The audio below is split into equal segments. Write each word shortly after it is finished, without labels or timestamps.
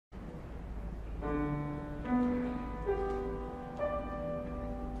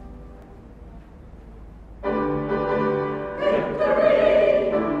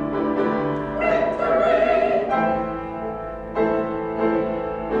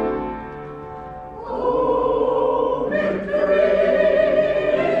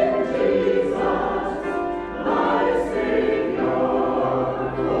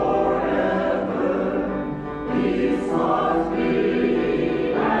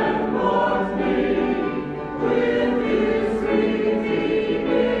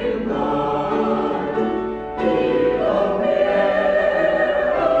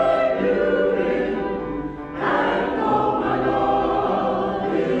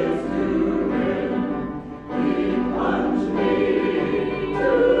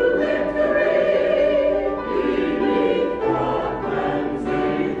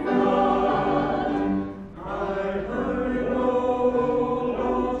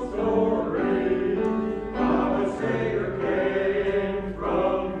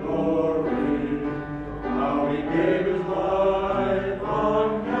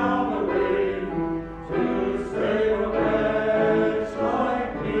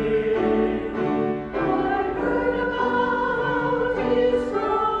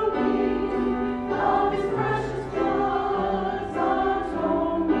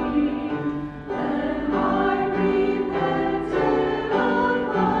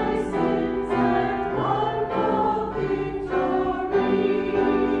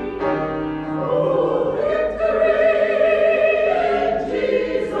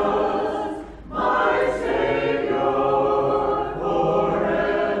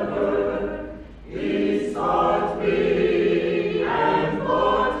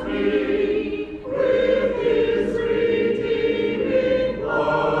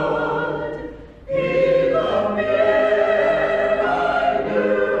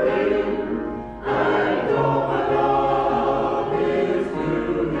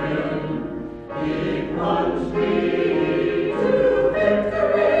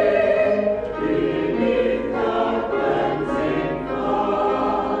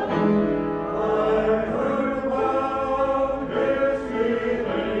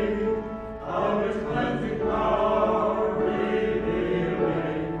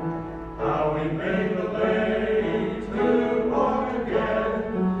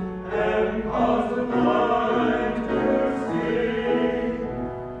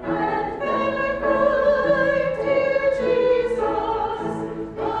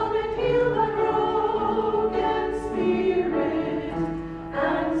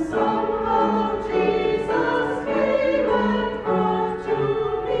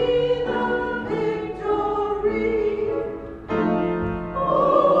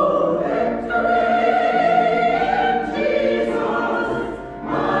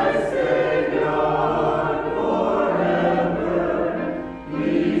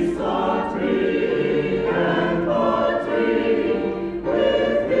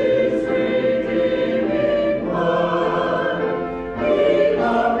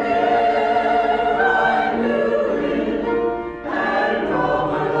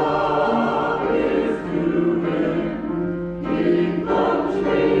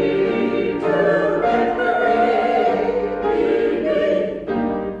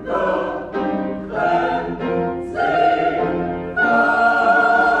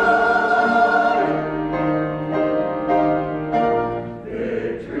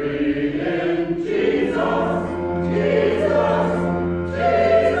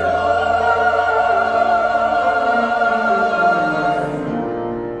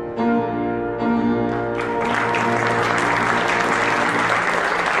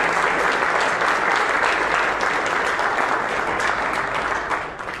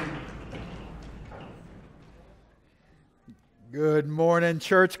Good morning,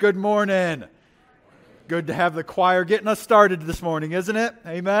 church. Good morning. Good to have the choir getting us started this morning, isn't it?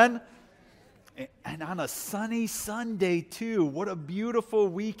 Amen. And on a sunny Sunday, too. What a beautiful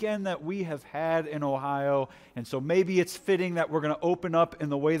weekend that we have had in Ohio. And so maybe it's fitting that we're going to open up in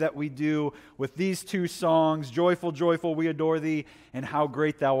the way that we do with these two songs, Joyful, Joyful, We Adore Thee, and How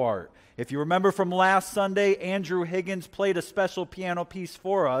Great Thou Art. If you remember from last Sunday, Andrew Higgins played a special piano piece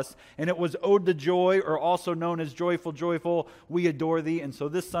for us, and it was Ode to Joy, or also known as Joyful, Joyful, We Adore Thee. And so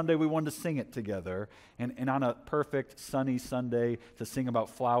this Sunday we wanted to sing it together, and on a perfect sunny Sunday to sing about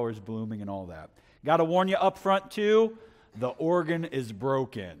flowers blooming and all that. Got to warn you up front, too, the organ is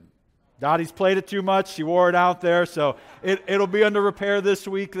broken. Dottie's played it too much. She wore it out there, so it'll be under repair this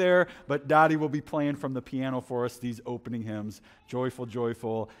week there. But Dottie will be playing from the piano for us these opening hymns, Joyful,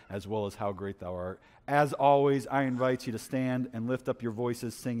 Joyful, as well as How Great Thou Art. As always, I invite you to stand and lift up your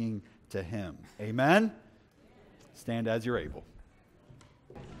voices singing to Him. Amen? Stand as you're able.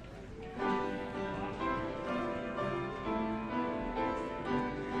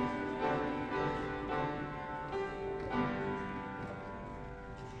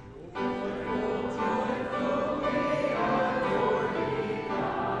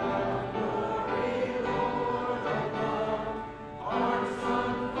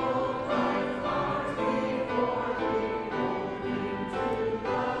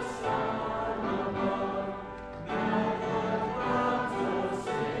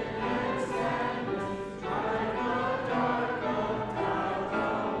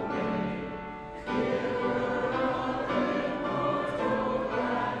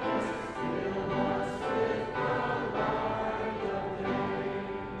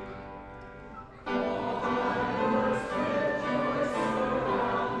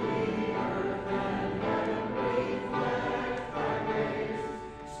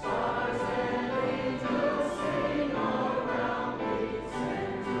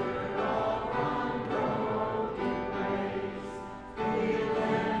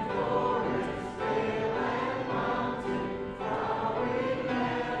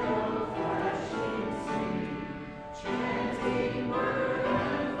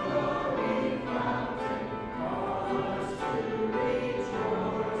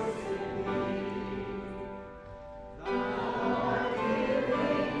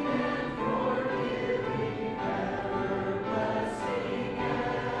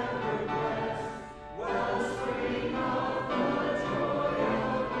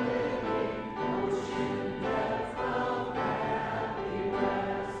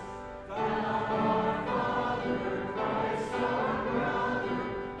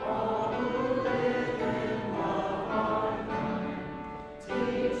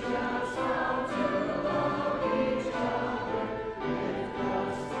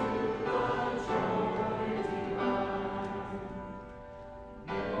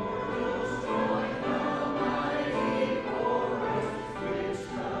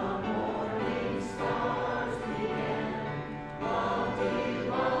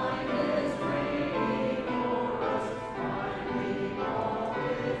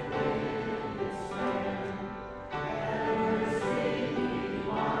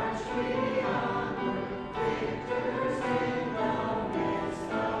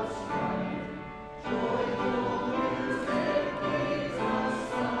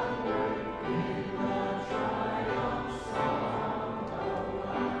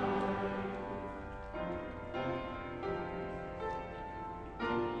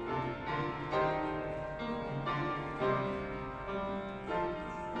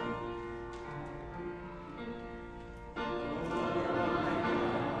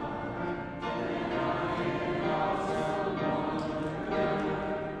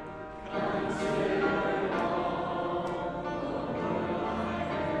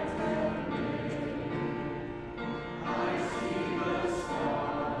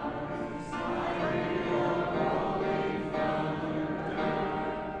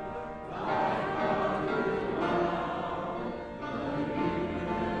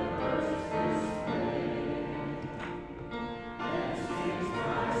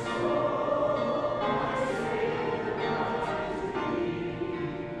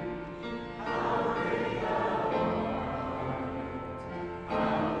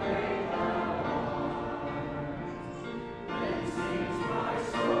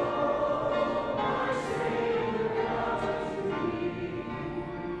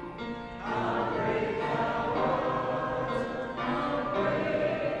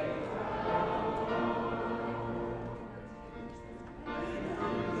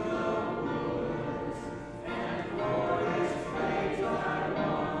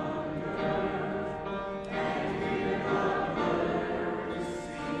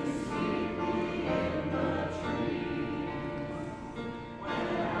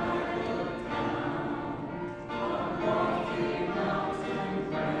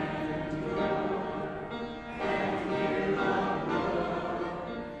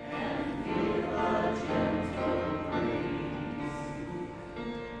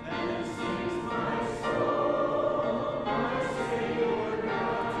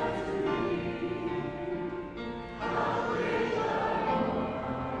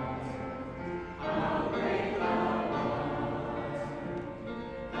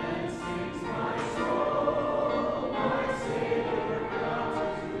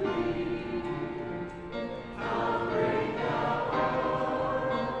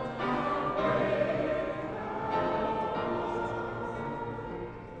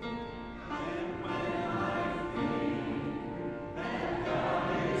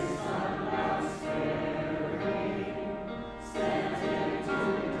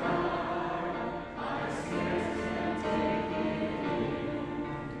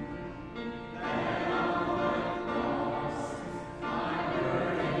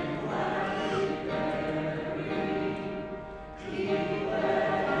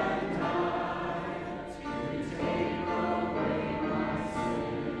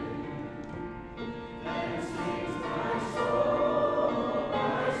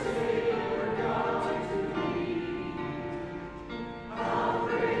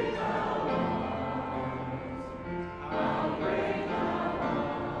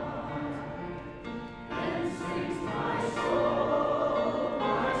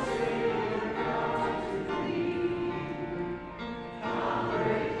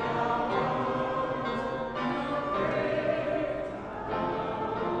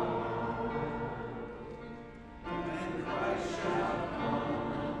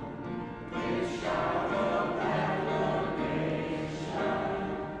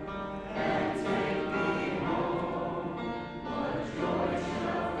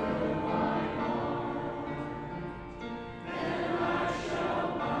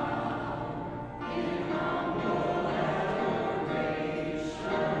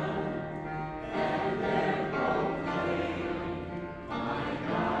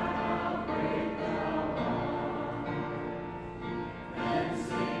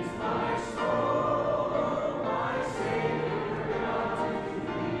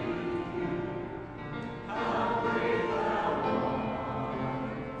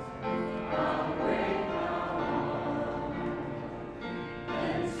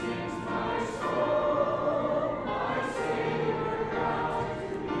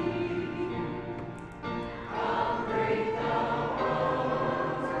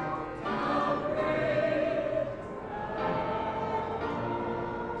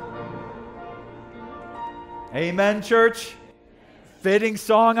 Amen, church? Fitting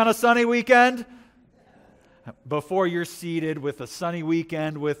song on a sunny weekend? Before you're seated with a sunny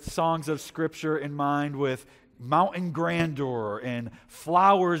weekend with songs of Scripture in mind, with mountain grandeur and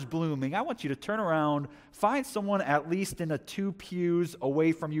flowers blooming, I want you to turn around, find someone at least in a 2 pews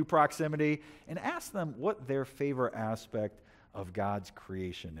away from you proximity, and ask them what their favorite aspect of God's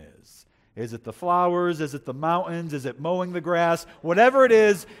creation is. Is it the flowers? Is it the mountains? Is it mowing the grass? Whatever it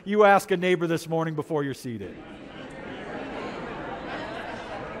is, you ask a neighbor this morning before you're seated.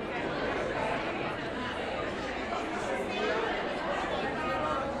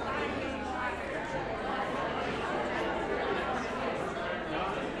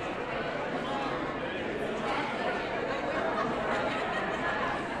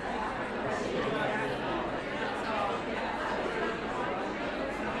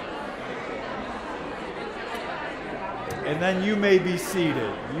 And then you may be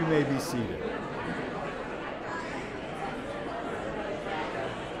seated. You may be seated.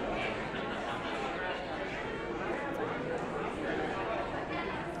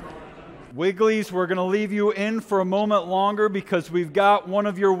 Wigglies, we're going to leave you in for a moment longer because we've got one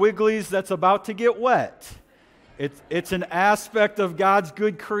of your Wigglies that's about to get wet. It's an aspect of God's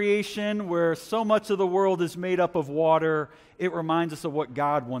good creation where so much of the world is made up of water. It reminds us of what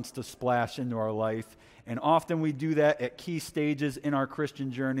God wants to splash into our life. And often we do that at key stages in our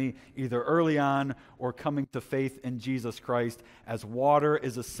Christian journey, either early on or coming to faith in Jesus Christ, as water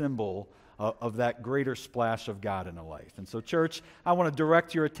is a symbol of that greater splash of God in a life. And so, church, I want to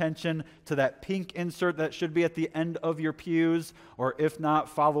direct your attention to that pink insert that should be at the end of your pews, or if not,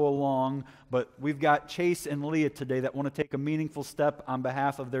 follow along. But we've got Chase and Leah today that want to take a meaningful step on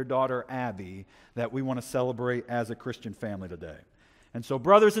behalf of their daughter, Abby, that we want to celebrate as a Christian family today. And so,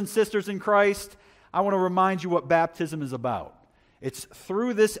 brothers and sisters in Christ, I want to remind you what baptism is about. It's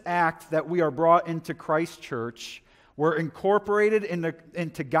through this act that we are brought into Christ's church. We're incorporated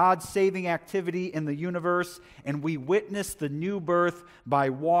into God's saving activity in the universe, and we witness the new birth by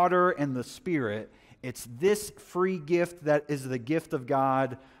water and the Spirit. It's this free gift that is the gift of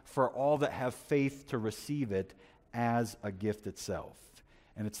God for all that have faith to receive it as a gift itself.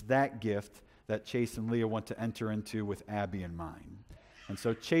 And it's that gift that Chase and Leah want to enter into with Abby in mind. And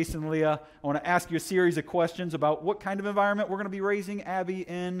so, Chase and Leah, I want to ask you a series of questions about what kind of environment we're going to be raising Abby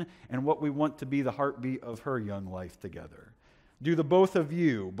in and what we want to be the heartbeat of her young life together. Do the both of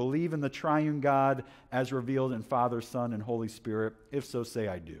you believe in the triune God as revealed in Father, Son, and Holy Spirit? If so, say,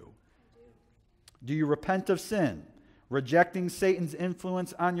 I do. Do you repent of sin, rejecting Satan's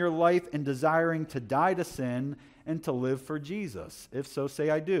influence on your life and desiring to die to sin and to live for Jesus? If so, say,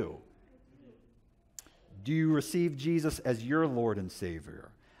 I do. Do you receive Jesus as your Lord and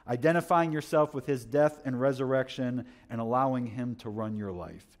Savior, identifying yourself with his death and resurrection and allowing him to run your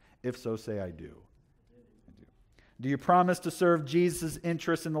life? If so, say, I do. Do you promise to serve Jesus'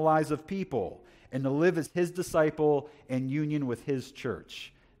 interests in the lives of people and to live as his disciple in union with his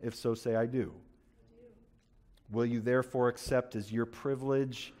church? If so, say, I do. Will you therefore accept as your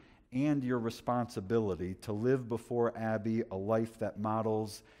privilege and your responsibility to live before Abby a life that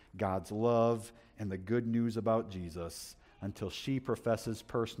models God's love and the good news about Jesus until she professes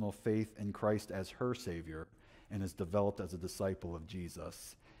personal faith in Christ as her Savior and is developed as a disciple of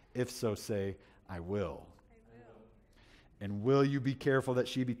Jesus? If so, say, I will. And will you be careful that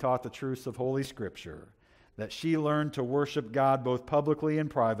she be taught the truths of Holy Scripture, that she learn to worship God both publicly and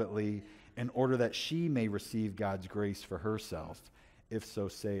privately in order that she may receive God's grace for herself? If so,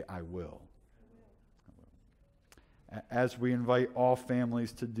 say, I will. As we invite all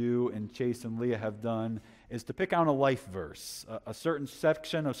families to do, and Chase and Leah have done, is to pick out a life verse, a certain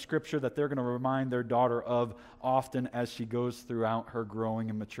section of Scripture that they're going to remind their daughter of often as she goes throughout her growing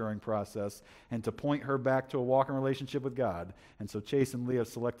and maturing process, and to point her back to a walking relationship with God. And so Chase and Leah have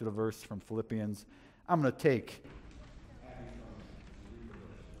selected a verse from Philippians. I'm going to take.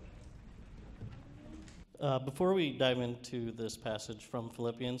 Before we dive into this passage from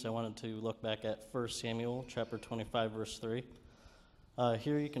Philippians, I wanted to look back at 1 Samuel chapter 25, verse 3.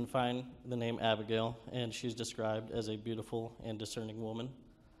 Here you can find the name Abigail, and she's described as a beautiful and discerning woman.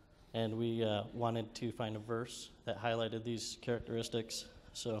 And we wanted to find a verse that highlighted these characteristics.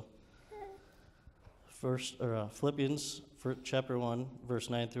 So, Philippians chapter 1,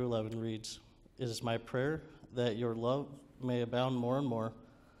 verse 9 through 11 reads, "It is my prayer that your love may abound more and more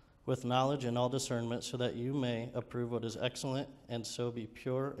with knowledge and all discernment, so that you may approve what is excellent, and so be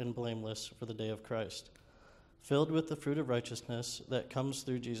pure and blameless for the day of Christ, filled with the fruit of righteousness that comes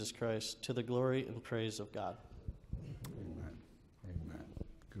through Jesus Christ, to the glory and praise of God." Amen. Amen.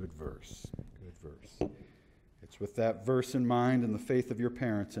 Good verse. Good verse. It's with that verse in mind and the faith of your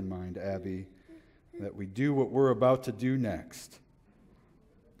parents in mind, Abby, that we do what we're about to do next.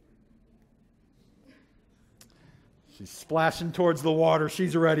 She's splashing towards the water.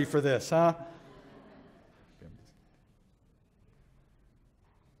 She's ready for this, huh?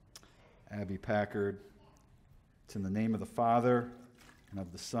 Abby Packard. It's in the name of the Father, and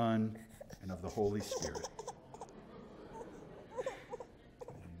of the Son, and of the Holy Spirit.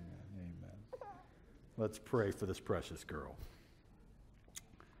 Amen. Let's pray for this precious girl.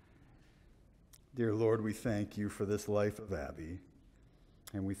 Dear Lord, we thank you for this life of Abby,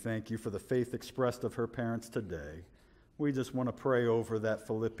 and we thank you for the faith expressed of her parents today. We just want to pray over that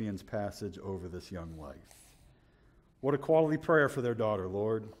Philippians passage over this young life. What a quality prayer for their daughter,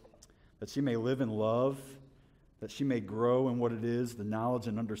 Lord, that she may live in love, that she may grow in what it is, the knowledge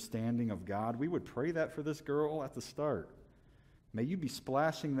and understanding of God. We would pray that for this girl at the start. May you be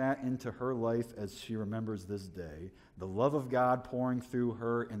splashing that into her life as she remembers this day, the love of God pouring through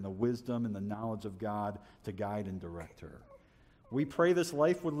her and the wisdom and the knowledge of God to guide and direct her. We pray this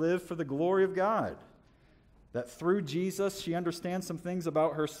life would live for the glory of God, that through Jesus she understands some things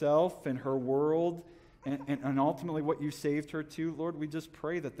about herself and her world and ultimately what you saved her to. Lord, we just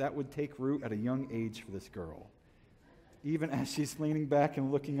pray that that would take root at a young age for this girl. Even as she's leaning back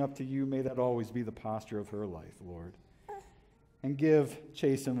and looking up to you, may that always be the posture of her life, Lord. And give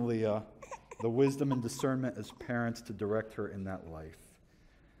Chase and Leah the wisdom and discernment as parents to direct her in that life.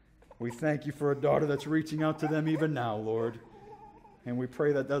 We thank you for a daughter that's reaching out to them even now, Lord. And we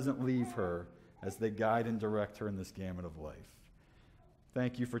pray that doesn't leave her as they guide and direct her in this gamut of life.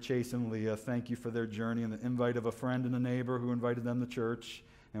 Thank you for Chase and Leah. Thank you for their journey and the invite of a friend and a neighbor who invited them to church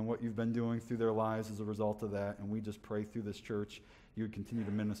and what you've been doing through their lives as a result of that. And we just pray through this church you would continue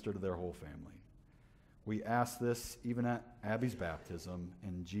to minister to their whole family. We ask this even at Abby's baptism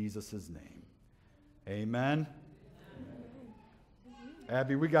in Jesus' name. Amen.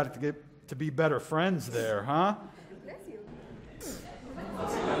 Abby, we got to get to be better friends there, huh?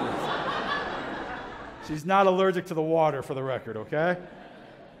 She's not allergic to the water, for the record, okay?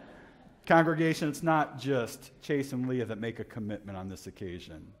 Congregation, it's not just Chase and Leah that make a commitment on this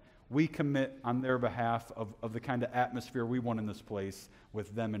occasion. We commit on their behalf of the kind of atmosphere we want in this place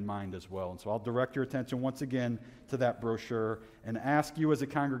with them in mind as well. And so I'll direct your attention once again to that brochure and ask you as a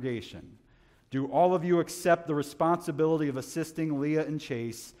congregation, do all of you accept the responsibility of assisting Leah and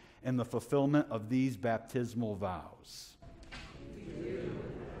Chase in the fulfillment of these baptismal vows?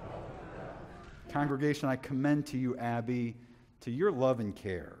 Congregation, I commend to you, Abby, to your love and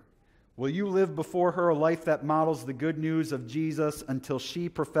care. Will you live before her a life that models the good news of Jesus until she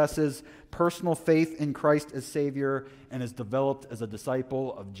professes personal faith in Christ as Savior and is developed as a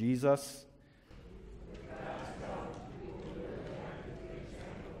disciple of Jesus?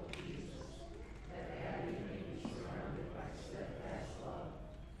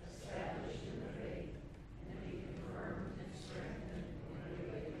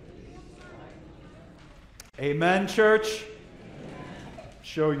 Amen, church.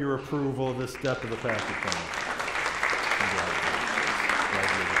 Show your approval of this step of the passage.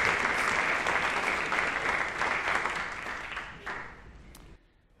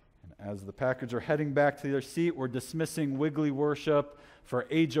 As the Packers are heading back to their seat, we're dismissing Wiggly worship for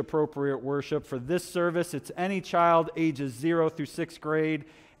age-appropriate worship. For this service, it's any child ages 0 through 6th grade.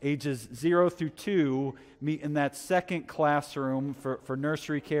 Ages 0 through 2 meet in that second classroom for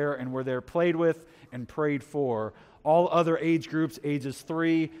nursery care and where they're played with and prayed for. All other age groups, ages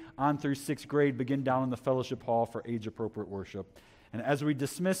 3 on through 6th grade, begin down in the fellowship hall for age-appropriate worship. And as we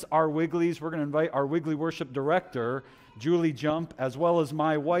dismiss our Wigglies, we're going to invite our Wiggly worship director, Julie Jump, as well as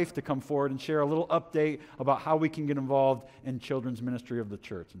my wife to come forward and share a little update about how we can get involved in children's ministry of the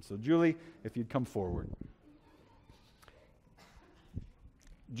church. And so, Julie, if you'd come forward.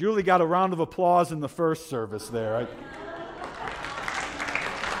 Julie got a round of applause in the first service there.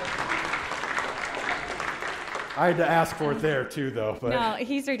 I had to ask for it there too, though. But. No,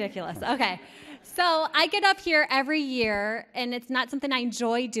 he's ridiculous. Okay. So I get up here every year, and it's not something I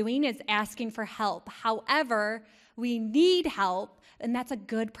enjoy doing, is asking for help. However, we need help, and that's a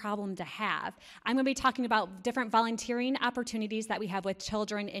good problem to have. I'm going to be talking about different volunteering opportunities that we have with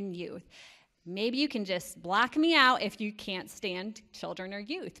children and youth. Maybe you can just block me out if you can't stand children or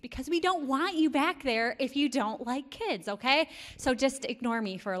youth, because we don't want you back there if you don't like kids, okay? So just ignore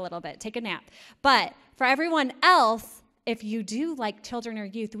me for a little bit. Take a nap. But for everyone else, if you do like children or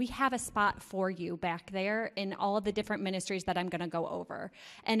youth, we have a spot for you back there in all of the different ministries that I'm going to go over.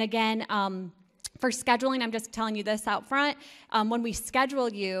 And again, For scheduling, I'm just telling you this out front. When we schedule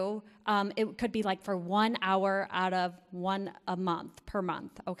you, it could be like for 1 hour out of a month per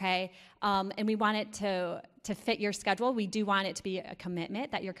month, okay? And we want it to fit your schedule. We do want it to be a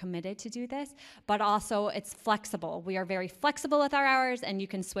commitment that you're committed to do this, but also it's flexible. We are very flexible with our hours, and you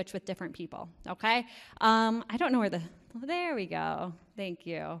can switch with different people, okay? I don't know where there we go. Thank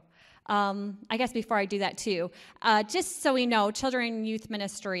you. I guess before I do that too, just so we know, Children and Youth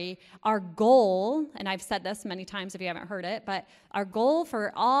Ministry, our goal, and I've said this many times if you haven't heard it, but our goal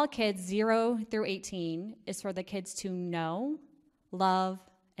for all kids 0 through 18 is for the kids to know, love,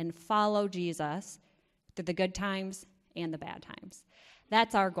 and follow Jesus through the good times and the bad times.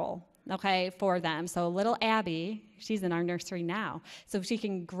 That's our goal, okay, for them. So little Abby, she's in our nursery now, so she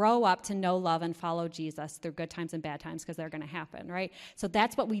can grow up to know, love, and follow Jesus through good times and bad times, because they're going to happen, right? So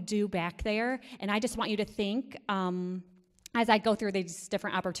that's what we do back there, and I just want you to think, as I go through these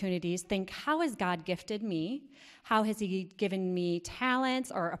different opportunities, think, how has God gifted me? How has he given me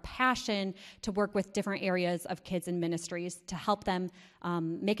talents or a passion to work with different areas of kids and ministries to help them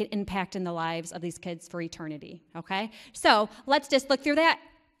make an impact in the lives of these kids for eternity, okay? So let's just look through that.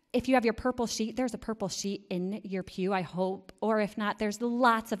 If you have your purple sheet, there's a purple sheet in your pew, I hope. Or if not, there's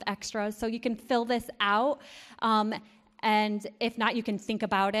lots of extras, so you can fill this out. And if not, you can think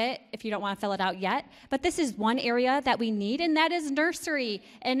about it if you don't want to fill it out yet. But this is one area that we need, and that is nursery.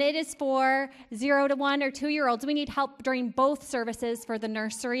 And it is for 0 to 1 or 2-year-olds. We need help during both services for the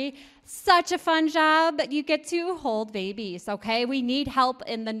nursery. Such a fun job. You get to hold babies, okay? We need help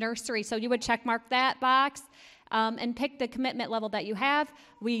in the nursery. So you would check mark that box and pick the commitment level that you have.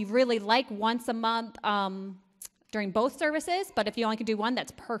 We really like once a month during both services, but if you only can do one,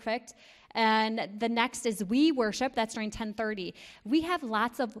 that's perfect. And the next is We Worship. That's during 10:30. We have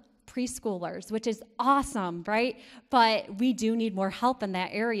lots of preschoolers, which is awesome, right? But we do need more help in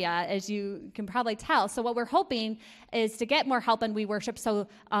that area, as you can probably tell. So what we're hoping is to get more help in We Worship. So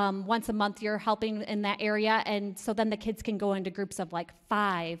once a month you're helping in that area, and so then the kids can go into groups of like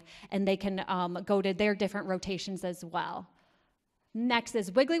 5, and they can go to their different rotations as well. Next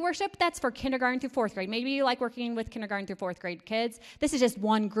is Wiggly Worship. That's for kindergarten through 4th grade. Maybe you like working with kindergarten through 4th grade kids. This is just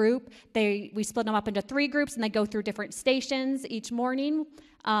one group. We split them up into 3 groups, and they go through different stations each morning.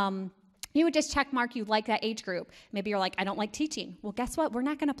 You would just check mark you like that age group. Maybe you're like, I don't like teaching. Well, guess what? We're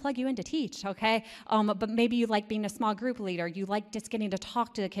not going to plug you in to teach, okay? But maybe you like being a small group leader. You like just getting to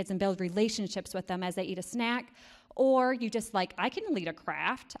talk to the kids and build relationships with them as they eat a snack. Or you just like, I can lead a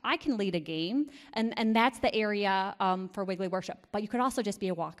craft, I can lead a game, and that's the area for Wiggly Worship. But you could also just be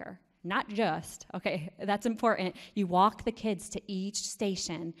a walker, not just, okay, that's important. You walk the kids to each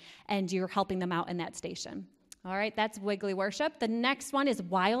station, and you're helping them out in that station. All right, that's Wiggly Worship. The next one is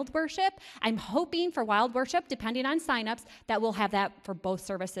Wild Worship. I'm hoping for Wild Worship, depending on signups, that we'll have that for both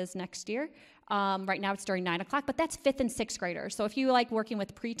services next year. Right now it's during 9 o'clock, but that's 5th and 6th graders. So if you like working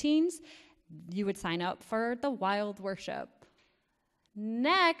with preteens, you would sign up for the Wild Worship.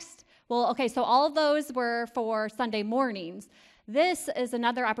 Next, so all of those were for Sunday mornings. This is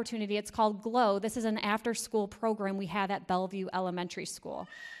another opportunity. It's called GLOW. This is an after-school program we have at Bellevue Elementary School.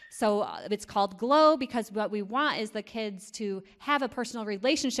 So it's called GLOW because what we want is the kids to have a personal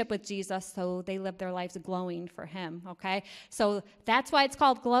relationship with Jesus, so they live their lives glowing for him, okay? So that's why it's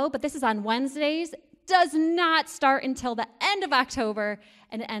called GLOW, but this is on Wednesdays. Does not start until the end of October,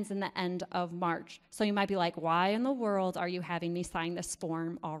 and it ends in the end of March. So you might be like, why in the world are you having me sign this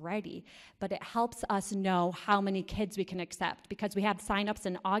form already? But it helps us know how many kids we can accept, because we have signups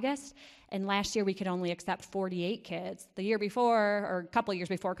in August, and last year we could only accept 48 kids. The year before, or a couple of years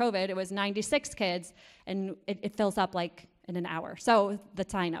before COVID, it was 96 kids, and it fills up like in an hour, so the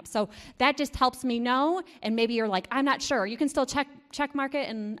sign up. So that just helps me know, and maybe you're like, I'm not sure. You can still check mark it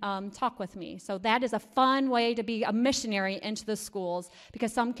and talk with me. So that is a fun way to be a missionary into the schools,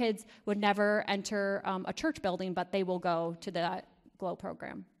 because some kids would never enter a church building, but they will go to the GLOW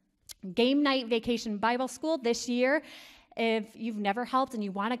program. Game Night Vacation Bible School this year. If you've never helped and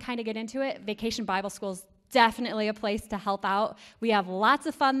you want to kind of get into it, Vacation Bible School is definitely a place to help out. We have lots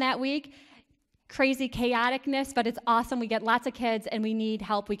of fun that week. Crazy chaoticness, but it's awesome. We get lots of kids, and we need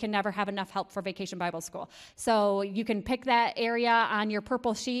help. We can never have enough help for Vacation Bible School. So you can pick that area on your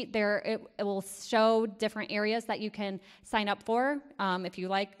purple sheet. There, it will show different areas that you can sign up for. If you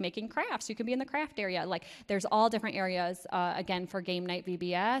like making crafts, you can be in the craft area. Like, there's all different areas, again, for Game Night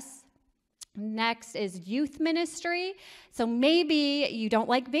VBS. Next is youth ministry. So maybe you don't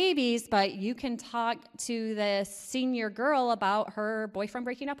like babies, but you can talk to the senior girl about her boyfriend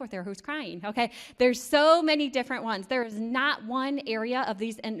breaking up with her who's crying, okay? There's so many different ones. There is not one area of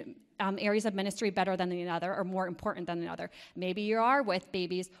these, and areas of ministry better than the other or more important than the other. Maybe you are with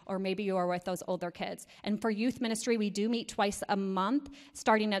babies, or maybe you are with those older kids. And for youth ministry, we do meet twice a month,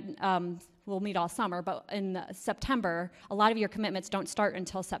 starting at, we'll meet all summer, but in September, a lot of your commitments don't start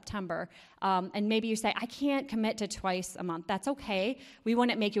until September. And maybe you say, I can't commit to twice a month. That's okay. We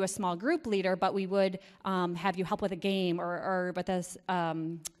wouldn't make you a small group leader, but we would have you help with a game or with this,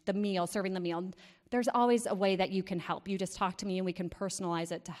 the meal, serving the meal. There's always a way that you can help. You just talk to me and we can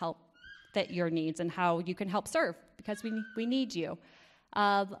personalize it to help fit your needs and how you can help serve, because we need you.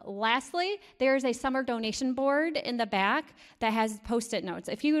 Lastly, there's a summer donation board in the back that has Post-it notes.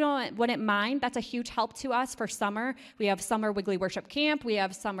 If you wouldn't mind, that's a huge help to us for summer. We have summer Wiggly Worship Camp, we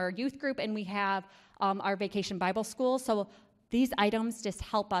have summer youth group, and we have our vacation Bible school. So these items just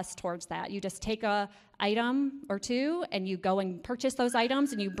help us towards that. You just take a item or two and you go and purchase those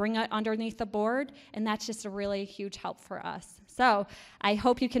items and you bring it underneath the board, and that's just a really huge help for us. So I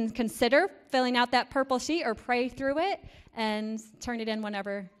hope you can consider filling out that purple sheet or pray through it and turn it in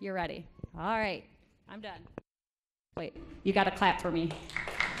whenever you're ready. All right, I'm done. Wait, you got to clap for me.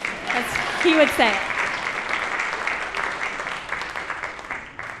 As he would say it.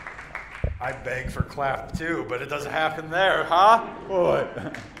 I beg for clap too, but it doesn't happen there, huh? Boy.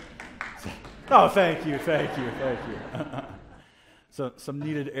 Oh, thank you. So some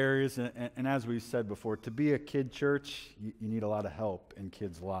needed areas, and as we've said before, to be a kid church, you need a lot of help in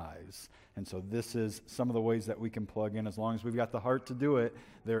kids' lives. And so this is some of the ways that we can plug in. As long as we've got the heart to do it,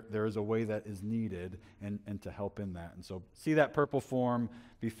 there is a way that is needed and to help in that. And so see that purple form,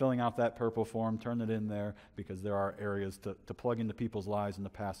 be filling out that purple form, turn it in there, because there are areas to plug into people's lives and to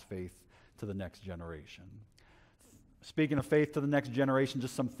pass faith to the next generation. Speaking of faith to the next generation,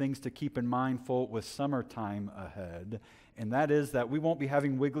 just some things to keep in mind with summertime ahead. And that is that we won't be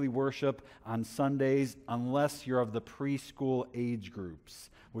having Wiggly Worship on Sundays unless you're of the preschool age groups.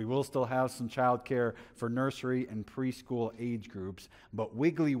 We will still have some childcare for nursery and preschool age groups, but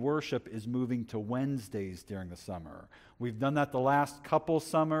Wiggly Worship is moving to Wednesdays during the summer. We've done that the last couple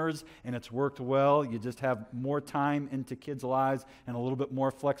summers, and it's worked well. You just have more time into kids' lives and a little bit more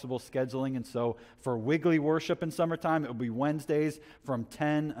flexible scheduling. And so for Wiggly Worship in summertime, it will be Wednesdays from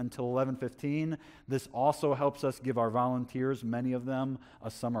 10 until 11:15. This also helps us give our volunteers, many of them, a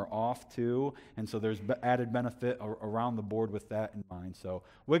summer off too. And so there's added benefit around the board with that in mind. So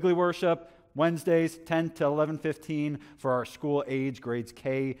Wiggly Worship, Wednesdays, 10 to 11:15 for our school age, grades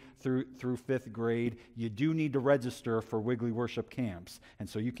K through 5th grade. You do need to register for Wiggly Worship camps. And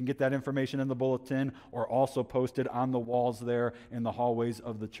so you can get that information in the bulletin or also posted on the walls there in the hallways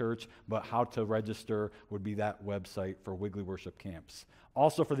of the church. But how to register would be that website for Wiggly Worship camps.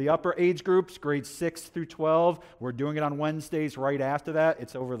 Also for the upper age groups, grades 6 through 12, we're doing it on Wednesdays right after that.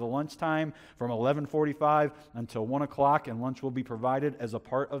 It's over the lunchtime from 11:45 until 1 o'clock, and lunch will be provided as a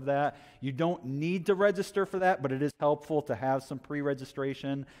part of that. You don't need to register for that, but it is helpful to have some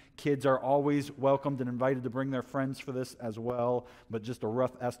pre-registration. Kids are always welcomed and invited to bring their friends for this as well, but just a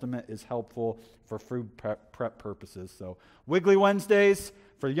rough estimate is helpful for food prep purposes. So Wiggly Wednesdays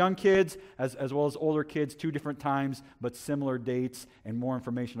for young kids as well as older kids, 2 different times, but similar dates, and more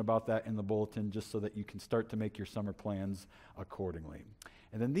information about that in the bulletin just so that you can start to make your summer plans accordingly.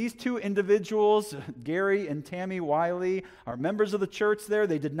 And then these 2 individuals, Gary and Tammy Wiley, are members of the church there.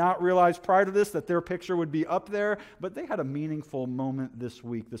 They did not realize prior to this that their picture would be up there, but they had a meaningful moment this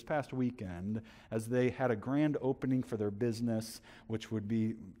past weekend, as they had a grand opening for their business, which would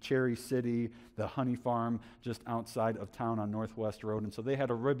be Cherry City, the honey farm just outside of town on Northwest Road. And so they had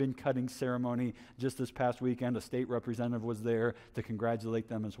a ribbon cutting ceremony just this past weekend. A state representative was there to congratulate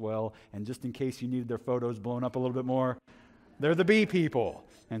them as well. And just in case you needed their photos blown up a little bit more, they're the bee people.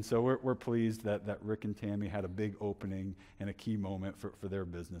 And so we're pleased that Rick and Tammy had a big opening and a key moment for their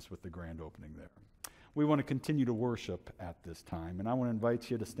business with the grand opening there. We want to continue to worship at this time, and I want to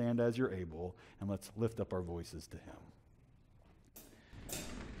invite you to stand as you're able, and let's lift up our voices to Him.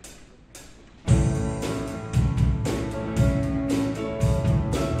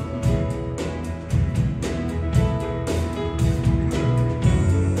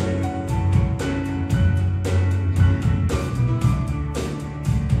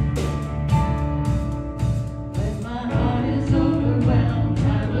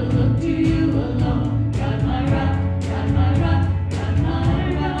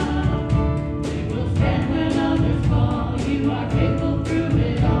 Stand when others fall.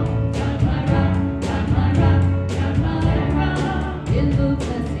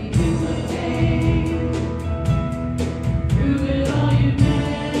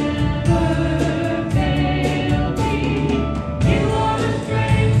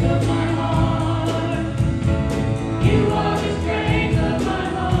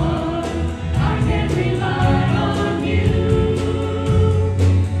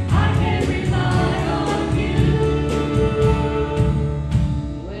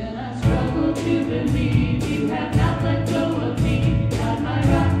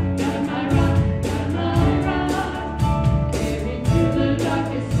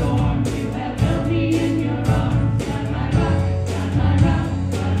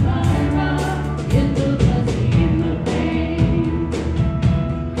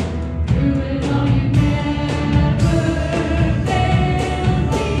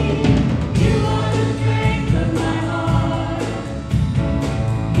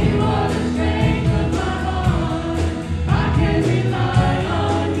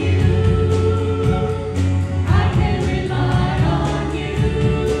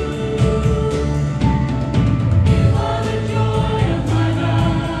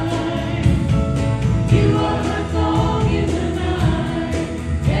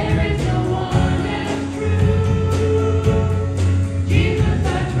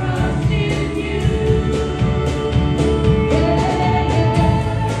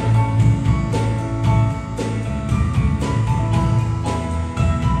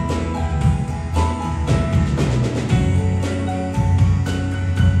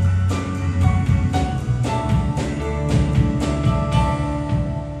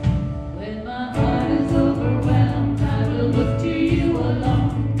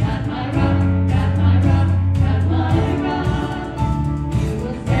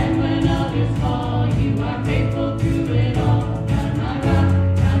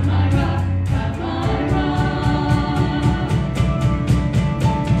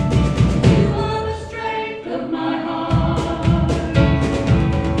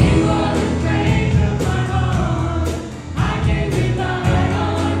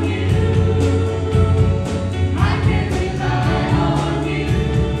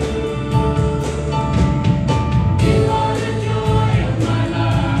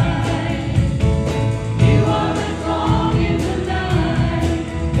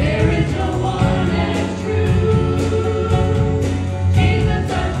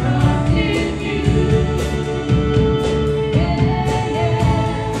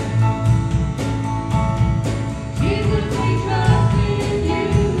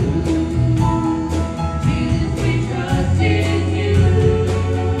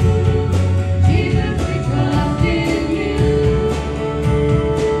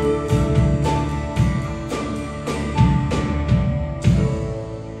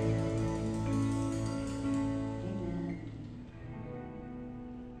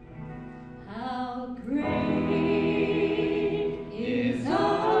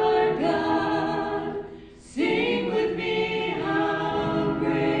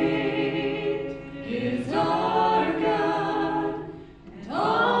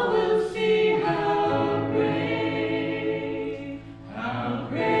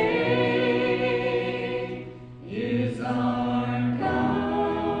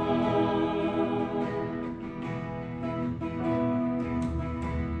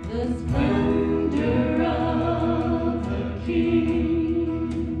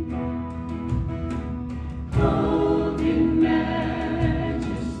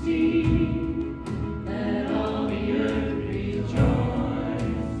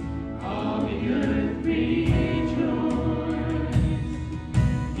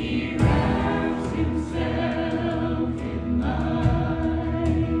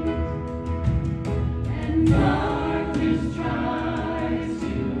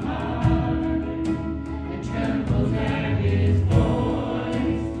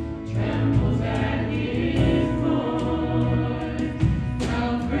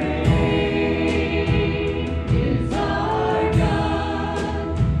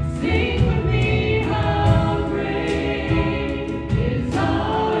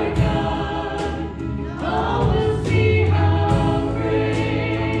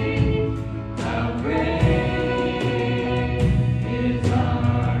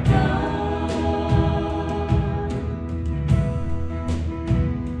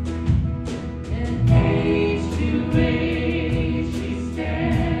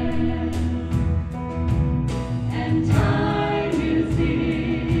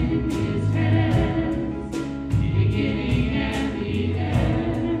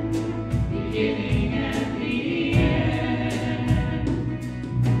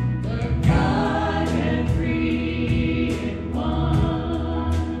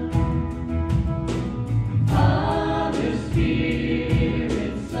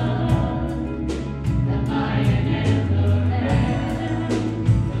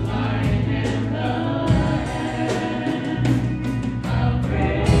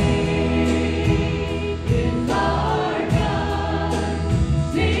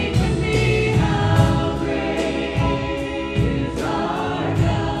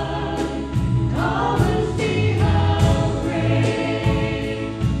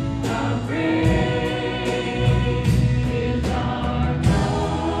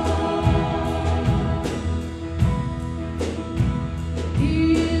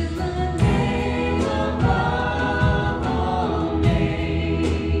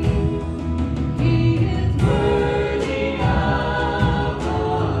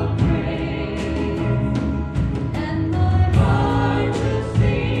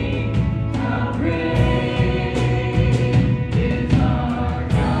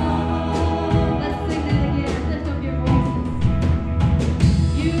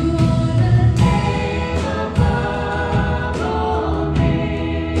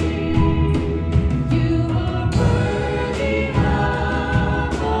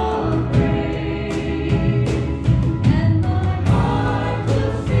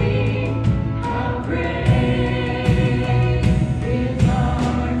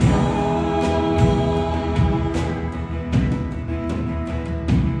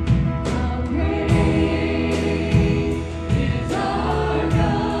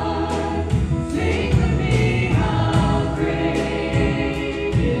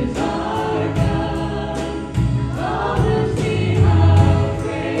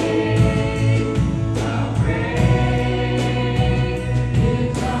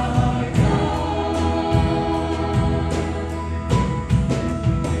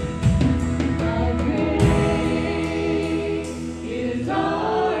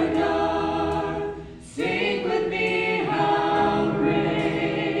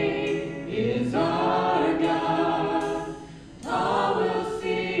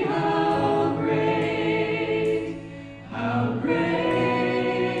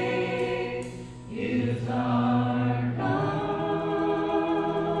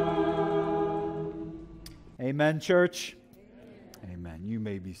 Amen, church? Amen. You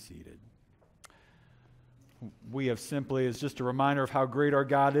may be seated. We have simply, as just a reminder of how great our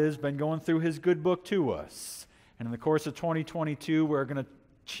God is, been going through his good book to us. And in the course of 2022, we're going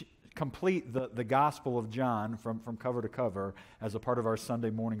to complete the Gospel of John from cover to cover as a part of our Sunday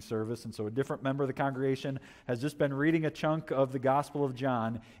morning service. And so a different member of the congregation has just been reading a chunk of the Gospel of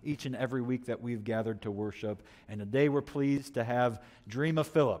John each and every week that we've gathered to worship. And today we're pleased to have Dreama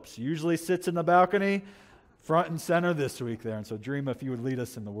Phillips. Usually sits in the balcony, front and center this week there. And so Dreama, if you would lead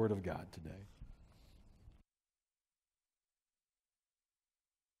us in the Word of God today.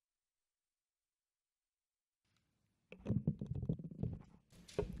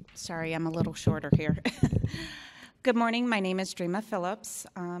 Sorry, I'm a little shorter here. Good morning. My name is Dreama Phillips.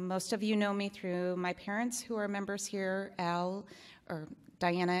 Most of you know me through my parents, who are members here,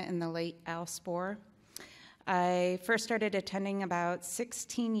 Diana and the late Al Spohr. I first started attending about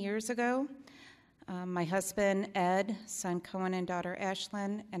 16 years ago. My husband, Ed, son Cohen, and daughter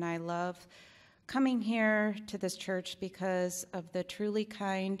Ashlyn, and I love coming here to this church because of the truly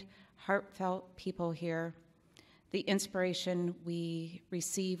kind, heartfelt people here. The inspiration we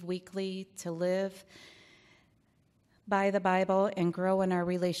receive weekly to live by the Bible and grow in our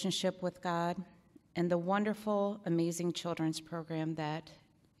relationship with God, and the wonderful, amazing children's program that,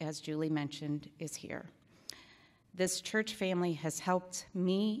 as Julie mentioned, is here. This church family has helped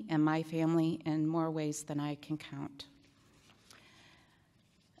me and my family in more ways than I can count.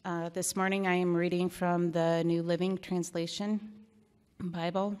 This morning I am reading from the New Living Translation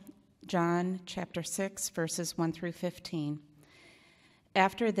Bible, John chapter 6, verses 1 through 15.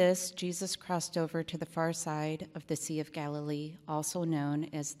 After this, Jesus crossed over to the far side of the Sea of Galilee, also known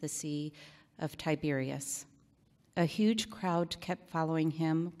as the Sea of Tiberias. A huge crowd kept following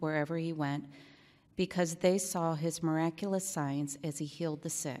him wherever he went because they saw his miraculous signs as he healed the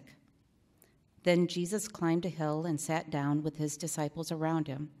sick. Then Jesus climbed a hill and sat down with his disciples around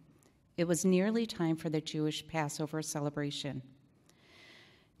him. It was nearly time for the Jewish Passover celebration.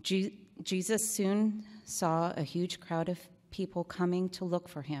 Jesus soon saw a huge crowd of people coming to look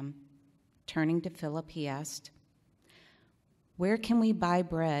for him. Turning to Philip, he asked, "Where can we buy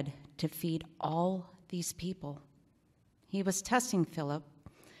bread to feed all these people?" He was testing Philip,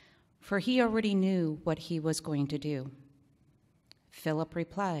 for he already knew what he was going to do. Philip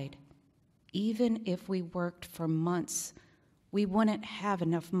replied, "Even if we worked for months, we wouldn't have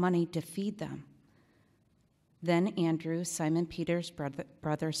enough money to feed them." Then Andrew, Simon Peter's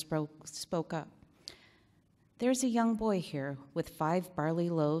brother, spoke up. "There's a young boy here with 5 barley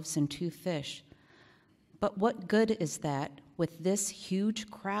loaves and 2 fish. But what good is that with this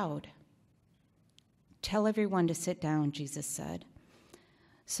huge crowd?" "Tell everyone to sit down," Jesus said.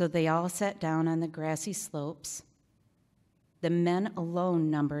 So they all sat down on the grassy slopes. The men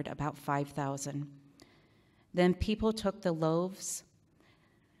alone numbered about 5,000. Then Jesus took the loaves,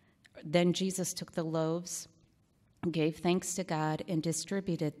 gave thanks to God, and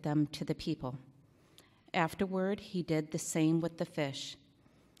distributed them to the people. Afterward, he did the same with the fish,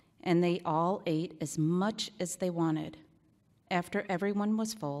 and they all ate as much as they wanted. After everyone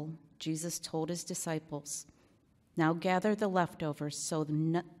was full, Jesus told his disciples, "Now gather the leftovers so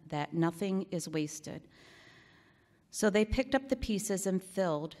that nothing is wasted." So they picked up the pieces and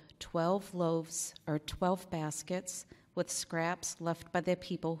filled 12 loaves or 12 baskets with scraps left by the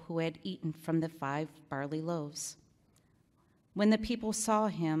people who had eaten from the 5 barley loaves. When the people saw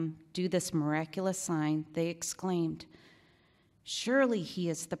him do this miraculous sign, they exclaimed, "Surely he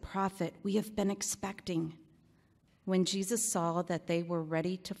is the prophet we have been expecting." When Jesus saw that they were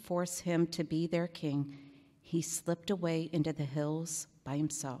ready to force him to be their king, he slipped away into the hills by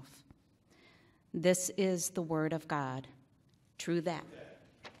himself. This is the word of God. True that.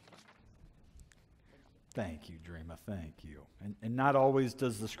 Thank you, Dreama. Thank you. And not always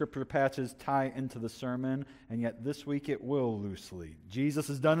does the scripture patches tie into the sermon, and yet this week it will loosely. Jesus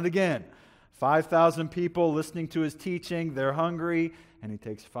has done it again. 5,000 people listening to his teaching. They're hungry, and he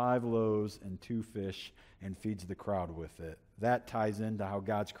takes 5 loaves and 2 fish and feeds the crowd with it. That ties into how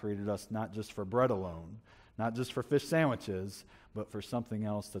God's created us, not just for bread alone, not just for fish sandwiches, but for something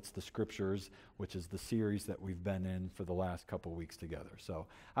else that's the scriptures, which is the series that we've been in for the last couple weeks together. So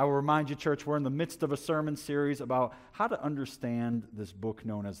I will remind you, church, we're in the midst of a sermon series about how to understand this book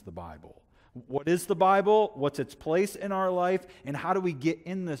known as the Bible. What is the Bible? What's its place in our life? And how do we get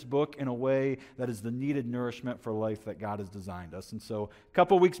in this book in a way that is the needed nourishment for life that God has designed us? And so a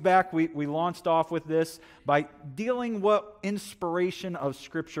couple weeks back, we launched off with this by dealing what inspiration of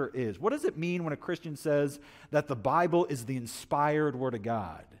Scripture is. What does it mean when a Christian says that the Bible is the inspired Word of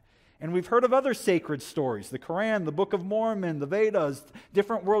God? And we've heard of other sacred stories, the Quran, the Book of Mormon, the Vedas.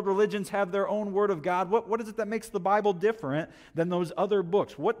 Different world religions have their own word of God. What is it that makes the Bible different than those other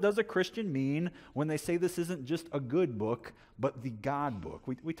books? What does a Christian mean when they say this isn't just a good book, but the God book?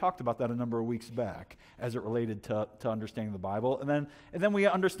 We talked about that a number of weeks back as it related to understanding the Bible. And then we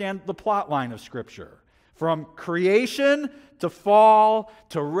understand the plot line of Scripture. From creation to fall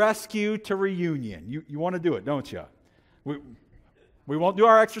to rescue to reunion. You want to do it, don't you? We won't do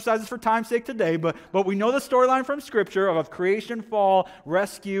our exercises for time's sake today, but we know the storyline from Scripture of creation, fall,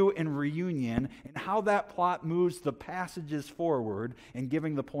 rescue, and reunion, and how that plot moves the passages forward and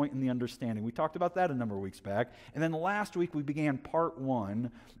giving the point and the understanding. We talked about that a number of weeks back. And then last week we began part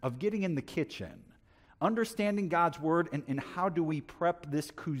 1 of getting in the kitchen. Understanding God's Word and how do we prep this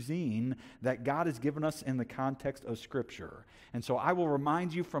cuisine that God has given us in the context of Scripture. And so I will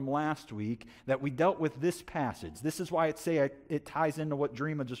remind you from last week that we dealt with this passage. This is why it ties into what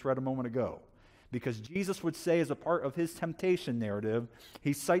Dreama just read a moment ago. Because Jesus would say as a part of his temptation narrative,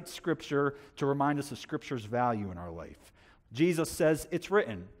 he cites Scripture to remind us of Scripture's value in our life. Jesus says, it's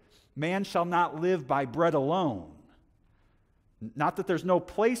written, man shall not live by bread alone. Not that there's no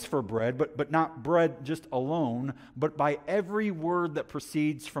place for bread, but not bread just alone, but by every word that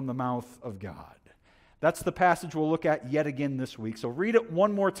proceeds from the mouth of God. That's the passage we'll look at yet again this week. So read it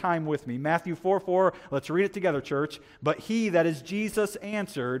one more time with me. Matthew 4:4. Let's read it together, church. But he, that is Jesus,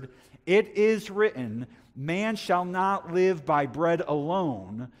 answered, it is written, man shall not live by bread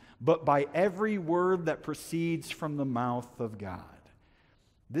alone, but by every word that proceeds from the mouth of God.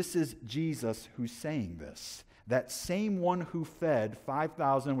 This is Jesus who's saying this. That same one who fed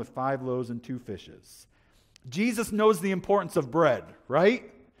 5,000 with 5 loaves and 2 fishes. Jesus knows the importance of bread,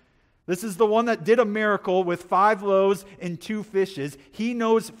 right? This is the one that did a miracle with 5 loaves and 2 fishes. He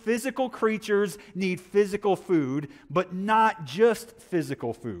knows physical creatures need physical food, but not just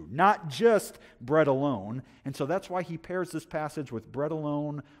physical food, not just bread alone. And so that's why he pairs this passage with bread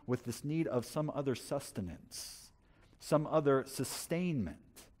alone with this need of some other sustenance, some other sustainment,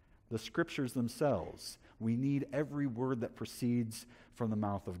 the Scriptures themselves. We need every word that proceeds from the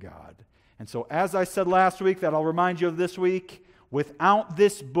mouth of God. And so as I said last week, that I'll remind you of this week, without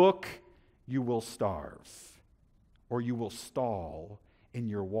this book, you will starve or you will stall in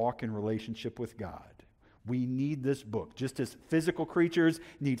your walk in relationship with God. We need this book. Just as physical creatures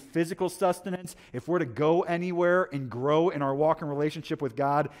need physical sustenance, if we're to go anywhere and grow in our walk in relationship with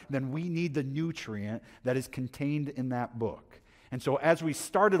God, then we need the nutrient that is contained in that book. And so as we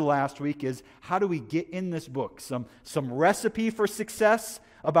started last week is, how do we get in this book? Some recipe for success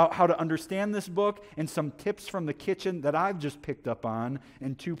about how to understand this book, and some tips from the kitchen that I've just picked up on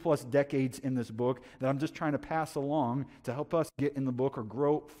in 2+ decades in this book that I'm just trying to pass along to help us get in the book or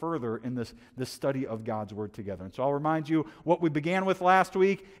grow further in this study of God's Word together. And so I'll remind you, what we began with last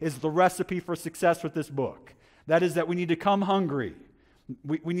week is the recipe for success with this book. That is that we need to come hungry.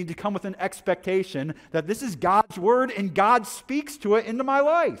 We need to come with an expectation that this is God's Word and God speaks to it into my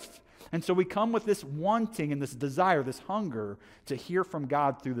life. And so we come with this wanting and this desire, this hunger to hear from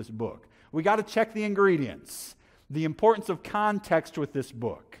God through this book. We got to check the ingredients, the importance of context with this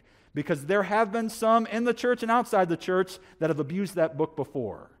book, because there have been some in the church and outside the church that have abused that book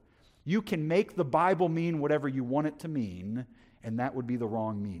before. You can make the Bible mean whatever you want it to mean, and that would be the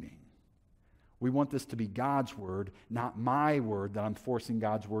wrong meaning. We want this to be God's Word, not my word that I'm forcing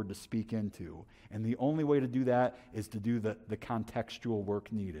God's Word to speak into. And the only way to do that is to do the contextual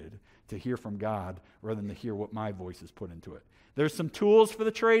work needed to hear from God rather than to hear what my voice is put into it. There's some tools for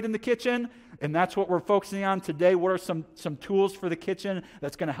the trade in the kitchen, and that's what we're focusing on today. What are some tools for the kitchen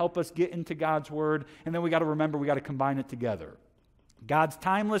that's going to help us get into God's Word? And then we got to remember we got to combine it together. God's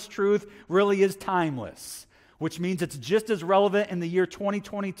timeless truth really is timeless, which means it's just as relevant in the year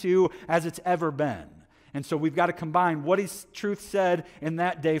 2022 as it's ever been. And so we've got to combine what His truth said in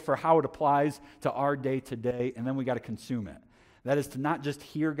that day for how it applies to our day today, and then we got to consume it. That is to not just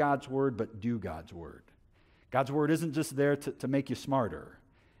hear God's Word, but do God's Word. God's Word isn't just there to make you smarter.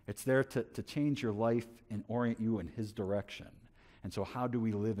 It's there to change your life and orient you in His direction. And so how do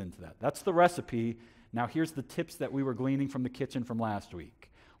we live into that? That's the recipe. Now here's the tips that we were gleaning from the kitchen from last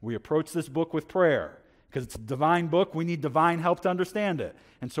week. We approach this book with prayer. Because it's a divine book, we need divine help to understand it.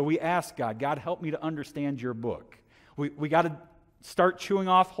 And so we ask God, help me to understand your book. We got to start chewing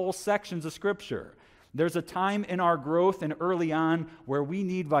off whole sections of Scripture. There's a time in our growth and early on where we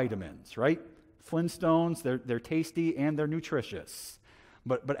need vitamins, right? Flintstones, they're tasty and they're nutritious.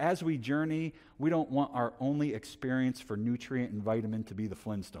 But as we journey, we don't want our only experience for nutrient and vitamin to be the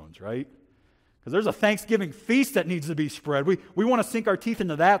Flintstones, right? Because there's a Thanksgiving feast that needs to be spread. We want to sink our teeth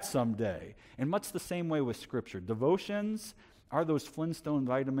into that someday. And much the same way with Scripture. Devotions are those Flintstone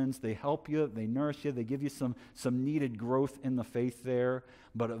vitamins. They help you, they nourish you, they give you some needed growth in the faith there.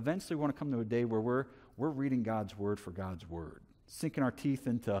 But eventually we want to come to a day where we're reading God's word for God's word, sinking our teeth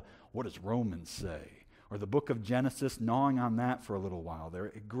into what does Romans say, or the book of Genesis, gnawing on that for a little while there.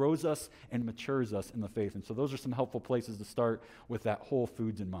 It grows us and matures us in the faith. And so those are some helpful places to start with that whole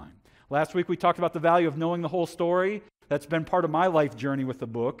foods in mind. Last week we talked about the value of knowing the whole story. That's been part of my life journey with the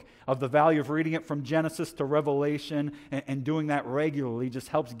book, of the value of reading it from Genesis to Revelation, and doing that regularly just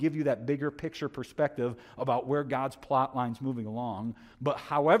helps give you that bigger picture perspective about where God's plot line's moving along. But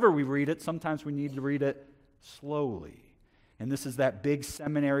however we read it, sometimes we need to read it slowly. And this is that big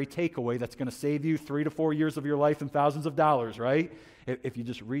seminary takeaway that's going to save you 3 to 4 years of your life and thousands of dollars, right? If you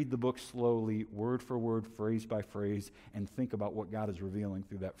just read the book slowly, word for word, phrase by phrase, and think about what God is revealing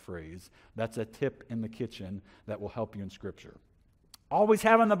through that phrase. That's a tip in the kitchen that will help you in Scripture. Always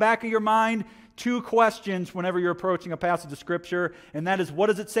have on the back of your mind 2 questions whenever you're approaching a passage of Scripture, and that is, what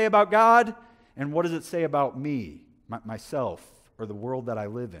does it say about God? And what does it say about me, myself, or the world that I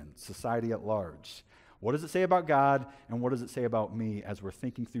live in, society at large? What does it say about God, and what does it say about me as we're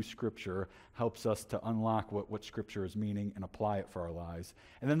thinking through Scripture helps us to unlock what Scripture is meaning and apply it for our lives.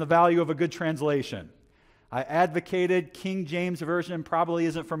 And then the value of a good translation. I advocated King James Version probably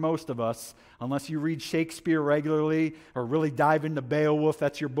isn't for most of us, unless you read Shakespeare regularly or really dive into Beowulf.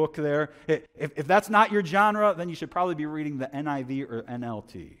 That's your book there. If that's not your genre, then you should probably be reading the NIV or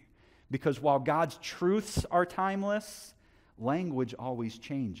NLT. Because while God's truths are timeless, language always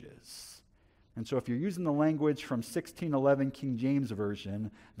changes. And so if you're using the language from 1611 King James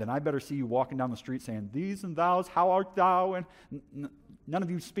Version, then I better see you walking down the street saying, "These and thous, how art thou?" And none of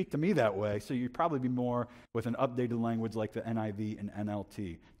you speak to me that way, so you'd probably be more with an updated language like the NIV and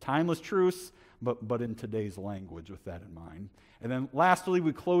NLT. Timeless truths, but in today's language with that in mind. And then lastly,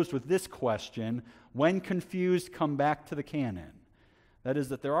 we closed with this question: when confused, come back to the canon. That is,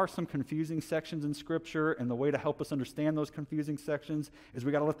 that there are some confusing sections in Scripture, and the way to help us understand those confusing sections is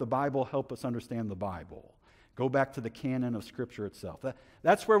we got to let the Bible help us understand the Bible. Go back to the canon of Scripture itself.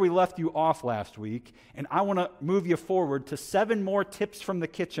 That's where we left you off last week, and I want to move you forward to 7 more tips from the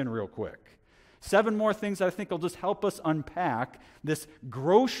kitchen real quick. 7 more things that I think will just help us unpack this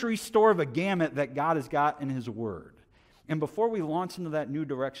grocery store of a gamut that God has got in His Word. And before we launch into that new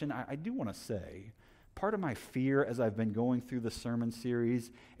direction, I do want to say, part of my fear as I've been going through the sermon series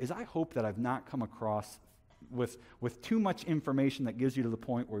is I hope that I've not come across with too much information that gives you to the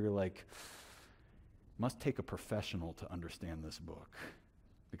point where you're like, must take a professional to understand this book.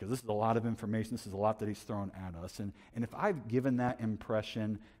 Because this is a lot of information, this is a lot that he's thrown at us. And if I've given that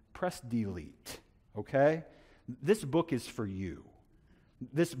impression, press delete, okay? This book is for you.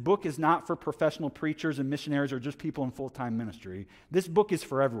 This book is not for professional preachers and missionaries or just people in full-time ministry. This book is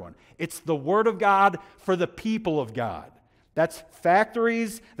for everyone. It's the Word of God for the people of God. That's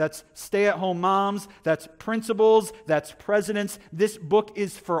factories, that's stay-at-home moms, that's principals, that's presidents. This book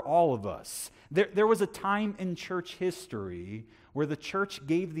is for all of us. There was a time in church history where the church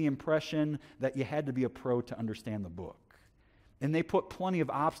gave the impression that you had to be a pro to understand the book. And they put plenty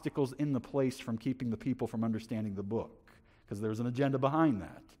of obstacles in the place from keeping the people from understanding the book, because there was an agenda behind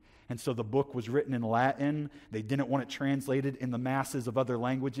that. And so the book was written in Latin. They didn't want it translated in the masses of other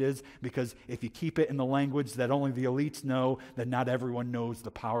languages, because if you keep it in the language that only the elites know, then not everyone knows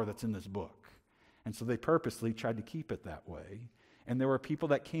the power that's in this book. And so they purposely tried to keep it that way. And there were people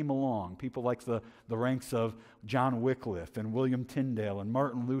that came along, people like the ranks of John Wycliffe and William Tyndale and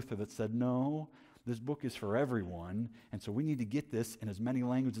Martin Luther, that said, no, this book is for everyone, and so we need to get this in as many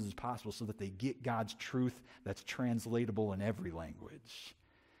languages as possible so that they get God's truth that's translatable in every language.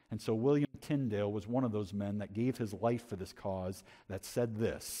 And so William Tyndale was one of those men that gave his life for this cause, that said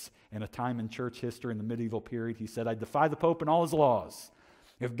this. In a time in church history in the medieval period, he said, "I defy the Pope and all his laws.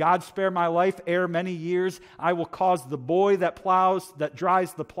 If God spare my life ere many years, I will cause the boy that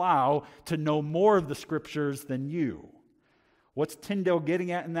drives the plow to know more of the Scriptures than you." What's Tyndale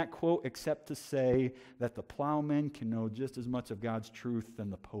getting at in that quote, except to say that the plowman can know just as much of God's truth than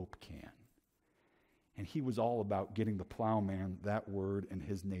the Pope can? And he was all about getting the plowman that word in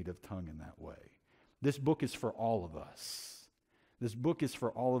his native tongue in that way. This book is for all of us. This book is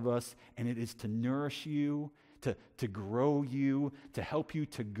for all of us, and it is to nourish you, to grow you, to help you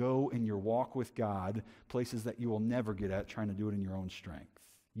to go in your walk with God, places that you will never get at trying to do it in your own strength.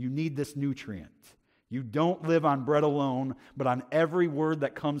 You need this nutrient. You don't live on bread alone, but on every word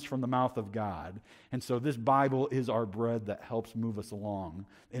that comes from the mouth of God. And so this Bible is our bread that helps move us along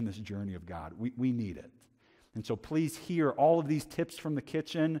in this journey of God. We need it. And so please hear all of these tips from the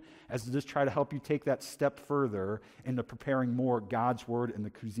kitchen as to just try to help you take that step further into preparing more God's Word and the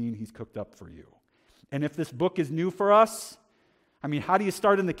cuisine He's cooked up for you. And if this book is new for us, I mean, how do you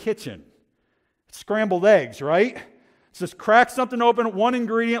start in the kitchen? Scrambled eggs, right? It's just crack something open, one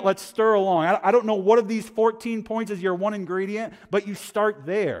ingredient, let's stir along. I don't know what of these 14 points is your one ingredient, but you start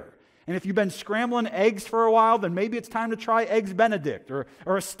there. And if you've been scrambling eggs for a while, then maybe it's time to try Eggs Benedict or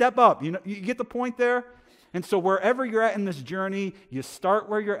a step up. You get the point there? And so wherever you're at in this journey, you start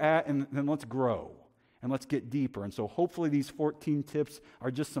where you're at and then let's grow and let's get deeper. And so hopefully these 14 tips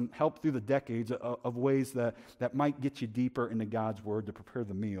are just some help through the decades of ways that might get you deeper into God's Word to prepare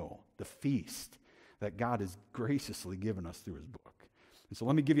the meal, the feast that God has graciously given us through His book. And so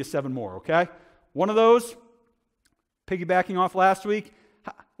let me give you 7 more, okay? One of those, piggybacking off last week,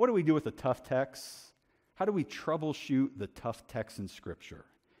 what do we do with the tough texts? How do we troubleshoot the tough texts in Scripture?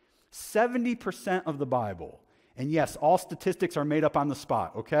 70% of the Bible, and yes, all statistics are made up on the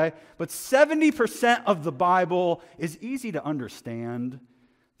spot, okay? But 70% of the Bible is easy to understand.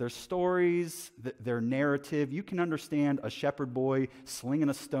 Their stories, their narrative. You can understand a shepherd boy slinging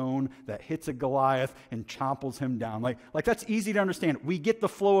a stone that hits a Goliath and chomples him down. Like that's easy to understand. We get the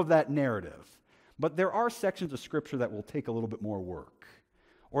flow of that narrative. But there are sections of Scripture that will take a little bit more work,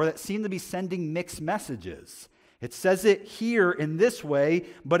 or that seem to be sending mixed messages. It says it here in this way,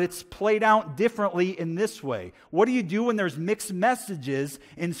 but it's played out differently in this way. What do you do when there's mixed messages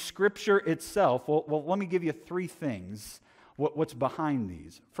in Scripture itself? Well, let me give you 3 things. What's behind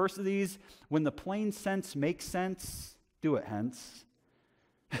these? First of these, when the plain sense makes sense, do it hence.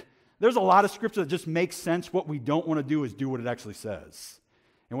 There's a lot of Scripture that just makes sense. What we don't want to do is do what it actually says.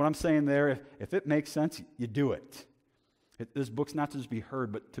 And what I'm saying there, if it makes sense, you do it. This book's not to just be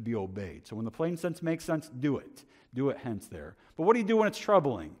heard, but to be obeyed. So when the plain sense makes sense, do it. Do it hence there. But what do you do when it's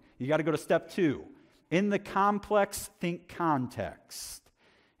troubling? You got to go to step 2. In the complex, think context.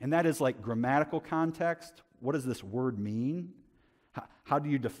 And that is like grammatical context. What does this word mean? How do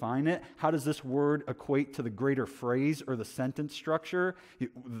you define it? How does this word equate to the greater phrase or the sentence structure?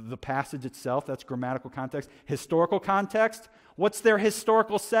 The passage itself, that's grammatical context. Historical context, what's their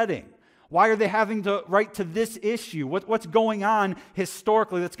historical setting? Why are they having to write to this issue? What's going on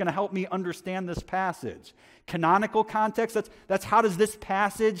historically that's going to help me understand this passage? Canonical context, that's how does this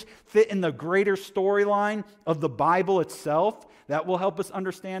passage fit in the greater storyline of the Bible itself? That will help us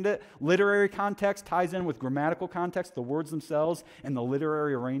understand it. Literary context ties in with grammatical context, the words themselves, and the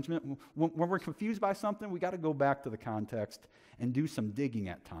literary arrangement. When we're confused by something, we got to go back to the context and do some digging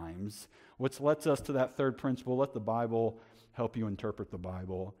at times, which lets us to that third principle, let the Bible help you interpret the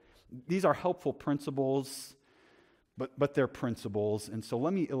Bible. These are helpful principles, but they're principles. And so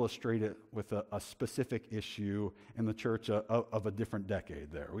let me illustrate it with a specific issue in the church of a different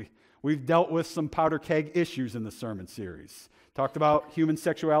decade there. We've dealt with some powder keg issues in the sermon series. Talked about human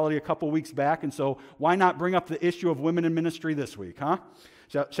sexuality a couple weeks back, and so why not bring up the issue of women in ministry this week, huh?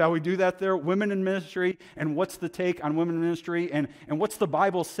 Shall we do that there? Women in ministry, and what's the take on women in ministry, and what's the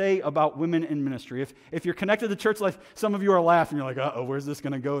Bible say about women in ministry? If you're connected to church life, some of you are laughing. You're like, uh-oh, where's this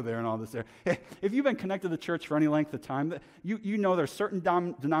going to go there and all this there? If you've been connected to church for any length of time, you know there's certain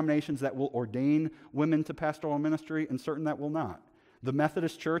denominations that will ordain women to pastoral ministry and certain that will not. The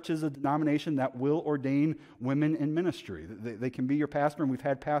Methodist Church is a denomination that will ordain women in ministry. They can be your pastor, and we've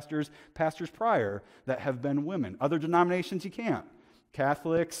had pastors prior that have been women. Other denominations, you can't.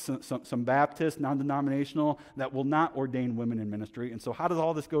 Catholics, some Baptists, non-denominational, that will not ordain women in ministry. And so how does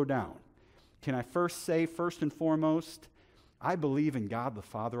all this go down? Can I first say, first and foremost, I believe in God the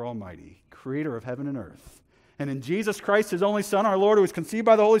Father Almighty, creator of heaven and earth. And in Jesus Christ, His only Son, our Lord, who was conceived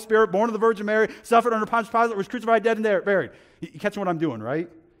by the Holy Spirit, born of the Virgin Mary, suffered under Pontius Pilate, was crucified, dead, and buried. You catching what I'm doing, right?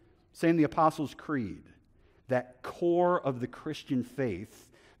 Saying the Apostles' Creed, that core of the Christian faith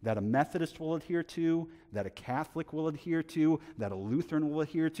that a Methodist will adhere to, that a Catholic will adhere to, that a Lutheran will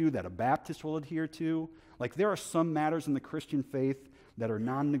adhere to, that a Baptist will adhere to. Like there are some matters in the Christian faith that are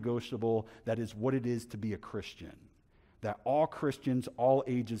non-negotiable, that is what it is to be a Christian. That all Christians, all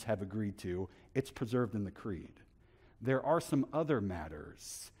ages have agreed to. It's preserved in the Creed. There are some other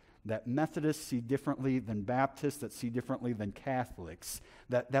matters that Methodists see differently than Baptists, that see differently than Catholics,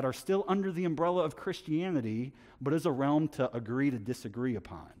 that are still under the umbrella of Christianity, but is a realm to agree to disagree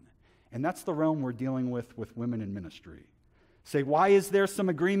upon. And that's the realm we're dealing with women in ministry. Say, why is there some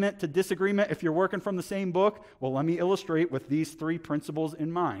agreement to disagreement if you're working from the same book? Well, let me illustrate with these 3 principles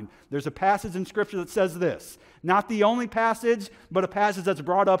in mind. There's a passage in Scripture that says this. Not the only passage, but a passage that's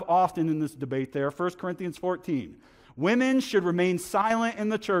brought up often in this debate there. 1 Corinthians 14. Women should remain silent in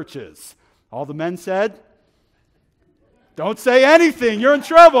the churches. All the men said, don't say anything. You're in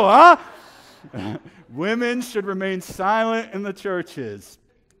trouble, huh? Women should remain silent in the churches.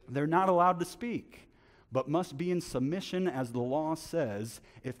 They're not allowed to speak, but must be in submission, as the law says.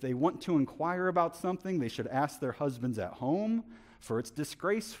 If they want to inquire about something, they should ask their husbands at home, for it's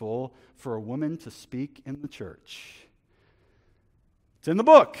disgraceful for a woman to speak in the church. It's in the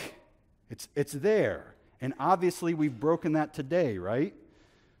book. It's there. And obviously we've broken that today, right?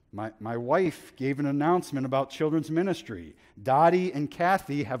 My wife gave an announcement about children's ministry. Dottie and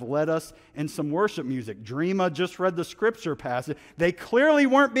Kathy have led us in some worship music. Dreama just read the scripture passage. They clearly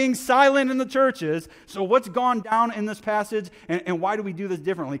weren't being silent in the churches. So what's gone down in this passage, and why do we do this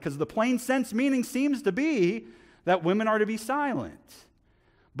differently? Because the plain sense meaning seems to be that women are to be silent.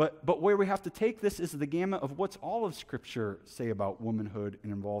 But where we have to take this is the gamut of what's all of Scripture say about womanhood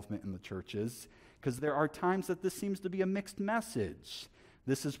and involvement in the churches, because there are times that this seems to be a mixed message.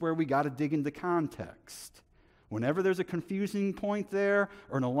 This is where we got to dig into context. Whenever there's a confusing point there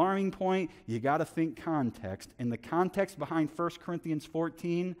or an alarming point, you got to think context. And the context behind 1 Corinthians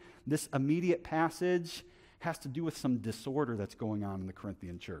 14, this immediate passage, has to do with some disorder that's going on in the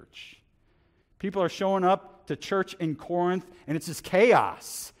Corinthian church. People are showing up to church in Corinth, and it's just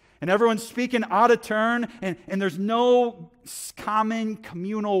chaos. And everyone's speaking out of turn, and there's no common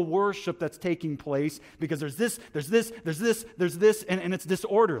communal worship that's taking place because there's this, and it's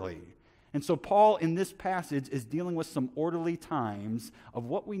disorderly. And so Paul, in this passage, is dealing with some orderly times of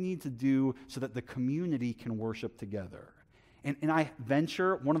what we need to do so that the community can worship together. And I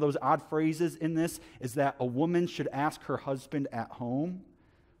venture, one of those odd phrases in this is that a woman should ask her husband at home.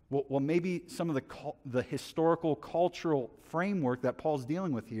 Well, maybe some of the historical, cultural framework that Paul's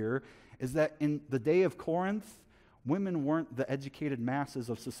dealing with here is that in the day of Corinth, women weren't the educated masses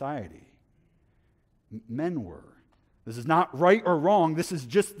of society. Men were. This is not right or wrong. This is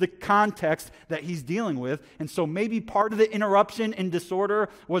just the context that he's dealing with. And so maybe part of the interruption and disorder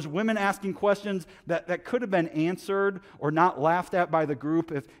was women asking questions that could have been answered or not laughed at by the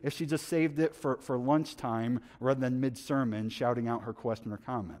group if she just saved it for lunchtime rather than mid-sermon shouting out her question or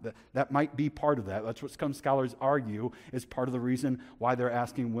comment. That might be part of that. That's what some scholars argue is part of the reason why they're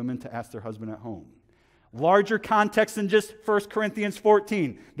asking women to ask their husband at home. Larger context than just 1 Corinthians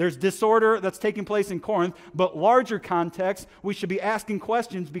 14. There's disorder that's taking place in Corinth, but larger context, we should be asking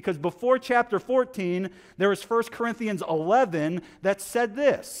questions because before chapter 14, there was 1 Corinthians 11 that said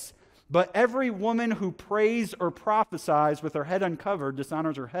this, "But every woman who prays or prophesies with her head uncovered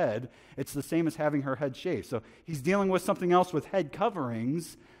dishonors her head. It's the same as having her head shaved." So he's dealing with something else with head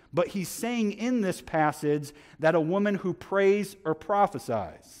coverings, but he's saying in this passage that a woman who prays or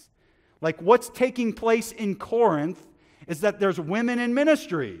prophesies. Like what's taking place in Corinth is that there's women in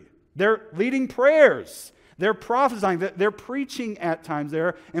ministry. They're leading prayers. They're prophesying. They're preaching at times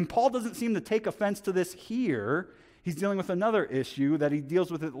there. And Paul doesn't seem to take offense to this here. He's dealing with another issue that he deals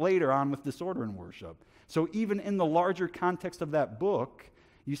with it later on with disorder in worship. So even in the larger context of that book,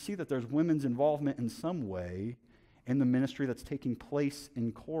 you see that there's women's involvement in some way in the ministry that's taking place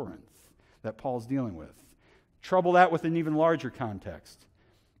in Corinth that Paul's dealing with. Trouble that with an even larger context.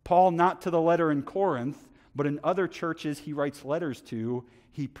 Paul, not to the letter in Corinth, but in other churches he writes letters to,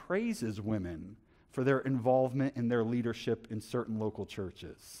 he praises women for their involvement in their leadership in certain local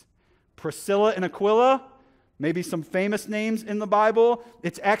churches. Priscilla and Aquila, maybe some famous names in the Bible.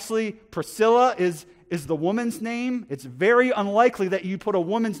 It's actually, Priscilla is the woman's name. It's very unlikely that you put a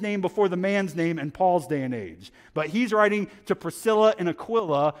woman's name before the man's name in Paul's day and age. But he's writing to Priscilla and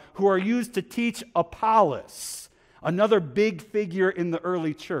Aquila, who are used to teach Apollos, another big figure in the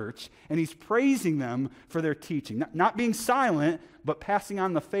early church, and he's praising them for their teaching. Not being silent, but passing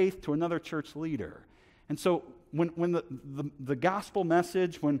on the faith to another church leader. And so when the gospel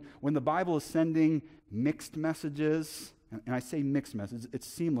message, when the Bible is sending mixed messages, and I say mixed message, it's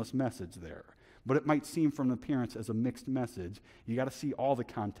seamless message there, but it might seem from appearance as a mixed message, you got to see all the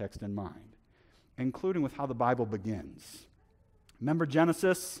context in mind, including with how the Bible begins. Remember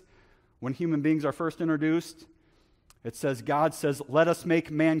Genesis, when human beings are first introduced? It says, God says, let us make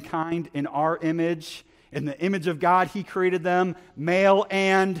mankind in our image. In the image of God, he created them, male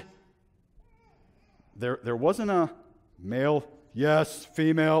and... There wasn't a male, yes,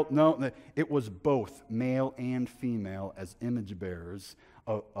 female. No, it was both male and female as image bearers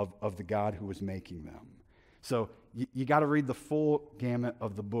of the God who was making them. So you got to read the full gamut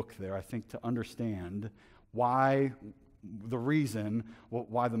of the book there, I think, to understand why... the reason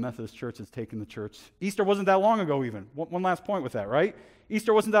why the Methodist Church has taken the church. Easter wasn't that long ago even. One last point with that, right?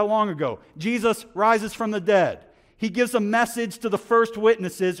 Easter wasn't that long ago. Jesus rises from the dead. He gives a message to the first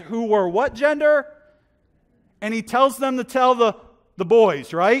witnesses who were what gender? And he tells them to tell the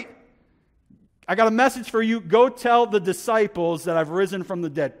boys, right? I got a message for you. Go tell the disciples that I've risen from the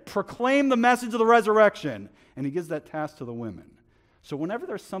dead. Proclaim the message of the resurrection. And he gives that task to the women. So whenever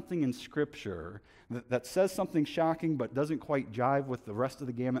there's something in Scripture that says something shocking but doesn't quite jive with the rest of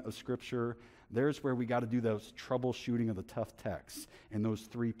the gamut of Scripture, there's where we got to do those troubleshooting of the tough texts and those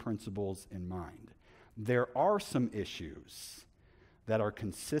three principles in mind. There are some issues that are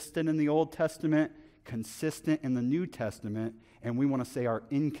consistent in the Old Testament, consistent in the New Testament, and we want to say are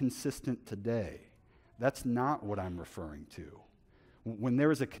inconsistent today. That's not what I'm referring to. When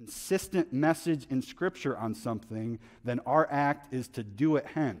there is a consistent message in Scripture on something, then our act is to do it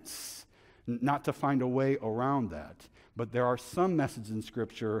hence, not to find a way around that. But there are some messages in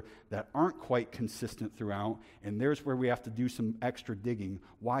Scripture that aren't quite consistent throughout, and there's where we have to do some extra digging.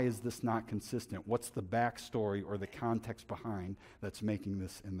 Why is this not consistent? What's the backstory or the context behind that's making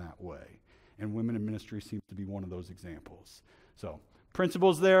this in that way? And women in ministry seems to be one of those examples. So,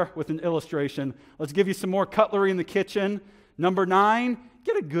 principles there with an illustration. Let's give you some more cutlery in the kitchen. Number 9,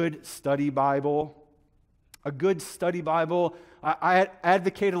 get a good study Bible. A good study Bible. I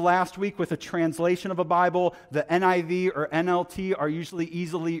advocated last week with a translation of a Bible. The NIV or NLT are usually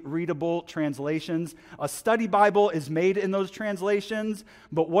easily readable translations. A study Bible is made in those translations,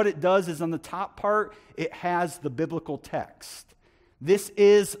 but what it does is on the top part, it has the biblical text. This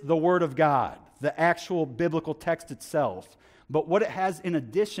is the Word of God, the actual biblical text itself. But what it has in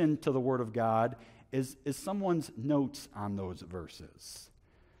addition to the Word of God is someone's notes on those verses.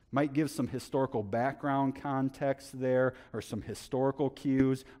 Might give some historical background context there, or some historical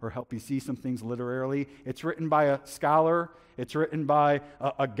cues, or help you see some things literarily. It's written by a scholar, it's written by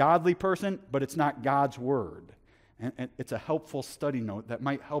a godly person, but it's not God's word. And it's a helpful study note that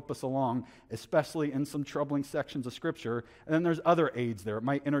might help us along, especially in some troubling sections of Scripture. And then there's other aids there. It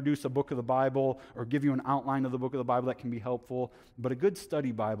might introduce a book of the Bible or give you an outline of the book of the Bible that can be helpful. But a good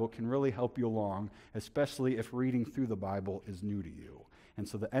study Bible can really help you along, especially if reading through the Bible is new to you. And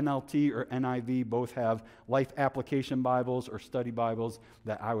so the NLT or NIV both have life application Bibles or study Bibles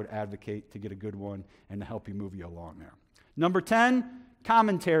that I would advocate to get a good one and to help you move you along there. Number 10,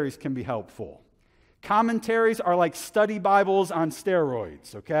 commentaries can be helpful. Commentaries are like study Bibles on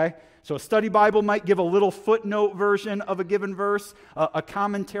steroids, okay? So a study Bible might give a little footnote version of a given verse. A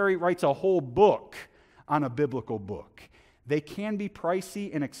commentary writes a whole book on a biblical book. They can be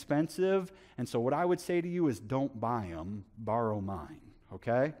pricey and expensive, and so what I would say to you is don't buy them, borrow mine,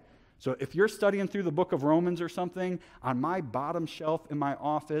 okay? So if you're studying through the book of Romans or something, on my bottom shelf in my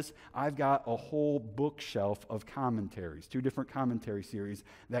office, I've got a whole bookshelf of commentaries, 2 different commentary series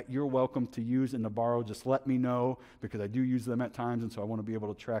that you're welcome to use and to borrow. Just let me know, because I do use them at times, and so I want to be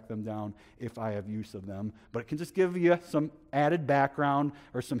able to track them down if I have use of them. But it can just give you some added background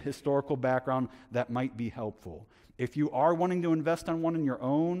or some historical background that might be helpful. If you are wanting to invest on one on your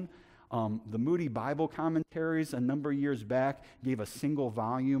own, the Moody Bible Commentaries a number of years back gave a single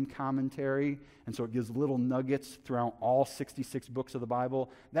volume commentary, and so it gives little nuggets throughout all 66 books of the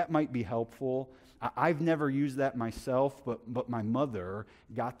Bible. That might be helpful. I've never used that myself, but my mother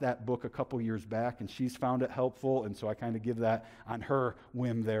got that book a couple years back, and she's found it helpful, and so I kind of give that on her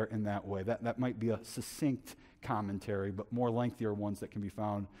whim there in that way. That might be a succinct commentary, but more lengthier ones that can be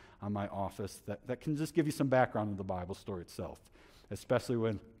found on my office that can just give you some background of the Bible story itself, especially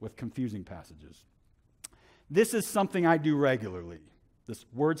with confusing passages. This is something I do regularly. This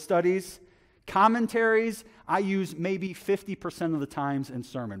word studies, commentaries, I use maybe 50% of the times in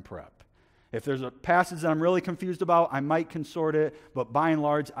sermon prep. If there's a passage that I'm really confused about, I might consort it, but by and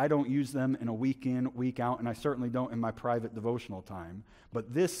large, I don't use them in a week in, week out, and I certainly don't in my private devotional time.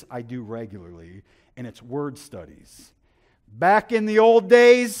 But this I do regularly, and it's word studies. Back in the old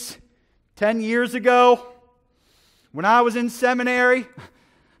days, 10 years ago, when I was in seminary,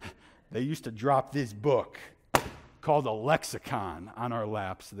 they used to drop this book called a lexicon on our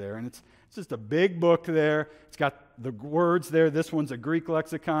laps there. And it's just a big book there. It's got the words there. This one's a Greek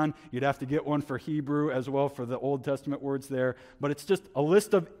lexicon. You'd have to get one for Hebrew as well for the Old Testament words there. But it's just a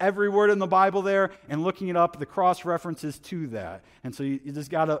list of every word in the Bible there and looking it up, the cross references to that. And so you just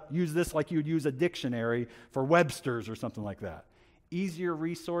got to use this like you would use a dictionary for Webster's or something like that. Easier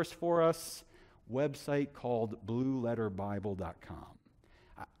resource for us, website called blueletterbible.com.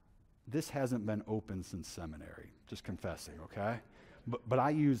 This hasn't been open since seminary, just confessing, okay? But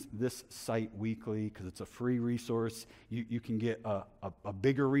I use this site weekly because it's a free resource. You can get a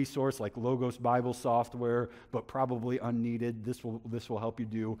bigger resource like Logos Bible software, but probably unneeded. This will help you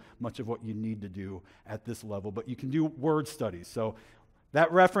do much of what you need to do at this level. But you can do word studies. So that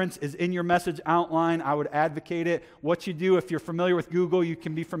reference is in your message outline. I would advocate it. What you do, if you're familiar with Google, you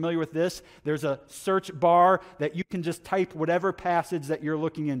can be familiar with this. There's a search bar that you can just type whatever passage that you're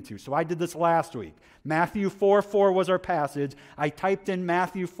looking into. So I did this last week. Matthew 4:4 was our passage. I typed in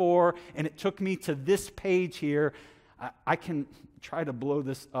Matthew 4, and it took me to this page here. I can try to blow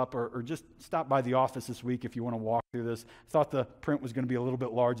this up or just stop by the office this week if you want to walk through this. I thought the print was going to be a little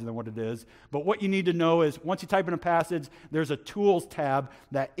bit larger than what it is. But what you need to know is once you type in a passage, there's a tools tab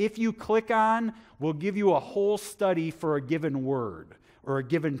that if you click on will give you a whole study for a given word or a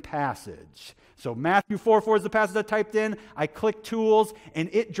given passage. So Matthew 4:4 is the passage I typed in. I click tools, and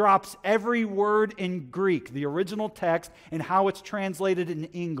it drops every word in Greek, the original text, and how it's translated in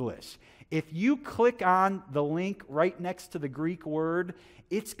English. If you click on the link right next to the Greek word,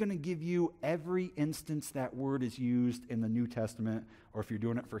 it's going to give you every instance that word is used in the New Testament, or if you're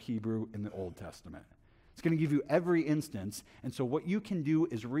doing it for Hebrew, in the Old Testament. It's going to give you every instance. And so what you can do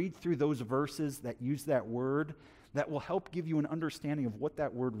is read through those verses that use that word that will help give you an understanding of what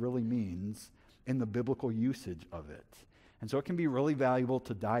that word really means in the biblical usage of it. And so it can be really valuable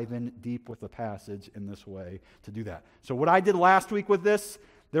to dive in deep with the passage in this way to do that. So what I did last week with this,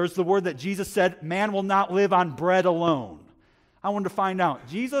 there's the word that Jesus said, man will not live on bread alone. I wanted to find out,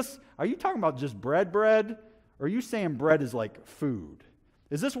 Jesus, are you talking about just bread? Or are you saying bread is like food?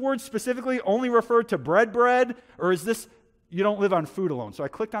 Is this word specifically only referred to bread? Or is this, you don't live on food alone? So I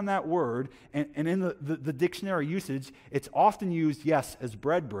clicked on that word, and in the dictionary usage, it's often used, yes, as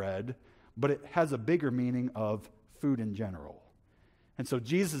bread, but it has a bigger meaning of food in general. And so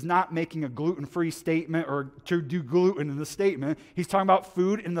Jesus is not making a gluten-free statement or to do gluten in the statement. He's talking about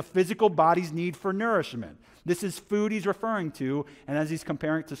food and the physical body's need for nourishment. This is food he's referring to, and as he's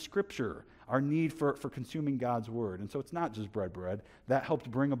comparing it to Scripture, our need for consuming God's Word. And so it's not just bread. That helped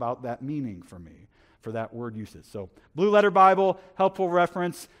bring about that meaning for me, for that word usage. So Blue Letter Bible, helpful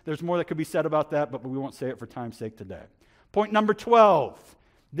reference. There's more that could be said about that, but we won't say it for time's sake today. Point number 12.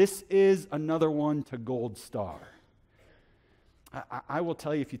 This is another one to gold star. I will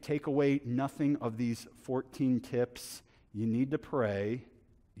tell you, if you take away nothing of these 14 tips, you need to pray,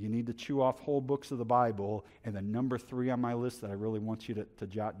 you need to chew off whole books of the Bible, and the number 3 on my list that I really want you to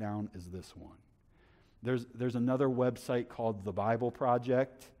jot down is this one. There's another website called The Bible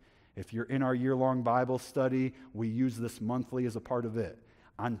Project. If you're in our year-long Bible study, we use this monthly as a part of it.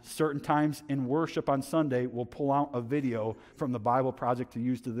 On certain times in worship on Sunday, we'll pull out a video from the Bible Project to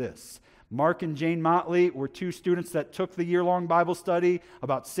use to this. Mark and Jane Motley were 2 students that took the year-long Bible study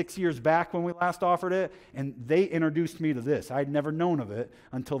about 6 years back when we last offered it, and they introduced me to this. I had never known of it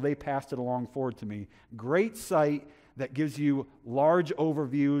until they passed it along forward to me. Great site that gives you large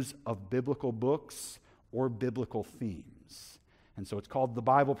overviews of biblical books or biblical themes. And so it's called The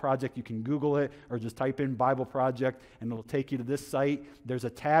Bible Project. You can Google it or just type in Bible Project and it'll take you to this site. There's a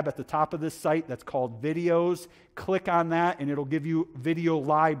tab at the top of this site that's called Videos. Click on that and it'll give you video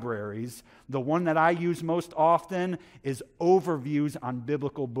libraries. The one that I use most often is overviews on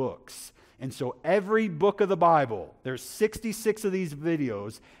biblical books. And so every book of the Bible, there's 66 of these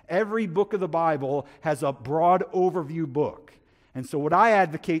videos, every book of the Bible has a broad overview book. And so what I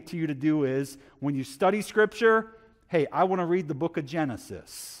advocate to you to do is, when you study Scripture, hey, I want to read the book of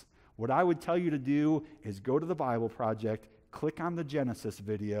Genesis. What I would tell you to do is go to the Bible Project, click on the Genesis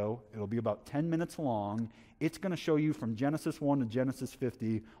video. It'll be about 10 minutes long. It's going to show you from Genesis 1 to Genesis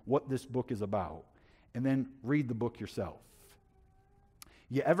 50 what this book is about. And then read the book yourself.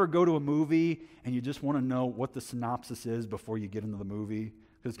 You ever go to a movie and you just want to know what the synopsis is before you get into the movie?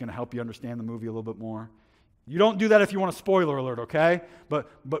 Because it's going to help you understand the movie a little bit more. You don't do that if you want a spoiler alert, okay? But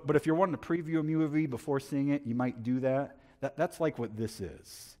if you're wanting to preview a movie before seeing it, you might do that. That's like what this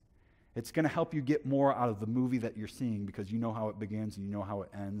is. It's going to help you get more out of the movie that you're seeing because you know how it begins and you know how it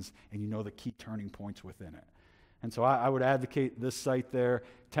ends and you know the key turning points within it. And so I would advocate this site there.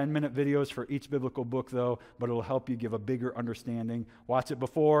 10-minute videos for each biblical book, though, but it'll help you give a bigger understanding. Watch it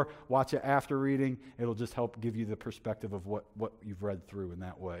before, watch it after reading. It'll just help give you the perspective of what you've read through in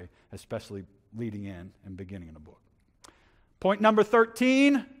that way, especially leading in and beginning in a book. Point number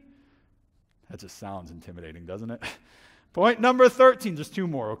 13. That just sounds intimidating, doesn't it? Point number 13, just 2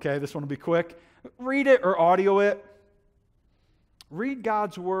 more, okay? This one will be quick. Read it or audio it. Read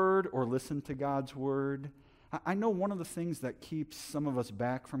God's Word or listen to God's Word. I know one of the things that keeps some of us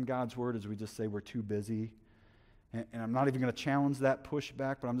back from God's Word is we just say we're too busy. And I'm not even going to challenge that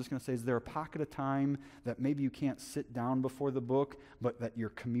pushback, but I'm just going to say, is there a pocket of time that maybe you can't sit down before the book, but that you're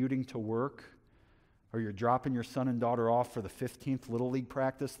commuting to work? Or you're dropping your son and daughter off for the 15th Little League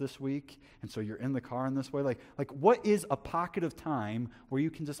practice this week, and so you're in the car in this way? Like what is a pocket of time where you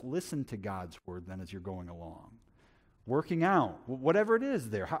can just listen to God's Word then as you're going along? Working out, whatever it is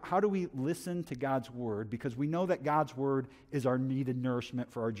there. How do we listen to God's Word? Because we know that God's Word is our needed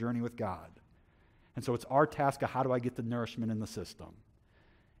nourishment for our journey with God. And so it's our task of how do I get the nourishment in the system?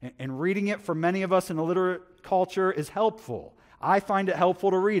 And reading it for many of us in the literate culture is helpful. I find it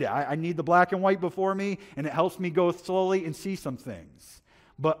helpful to read it. I need the black and white before me, and it helps me go slowly and see some things.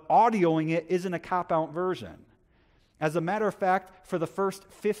 But audioing it isn't a cop-out version. As a matter of fact, for the first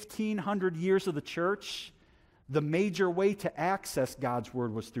 1,500 years of the church, the major way to access God's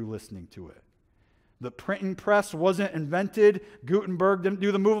word was through listening to it. The printing press wasn't invented. Gutenberg didn't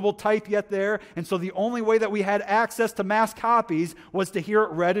do the movable type yet there. And so the only way that we had access to mass copies was to hear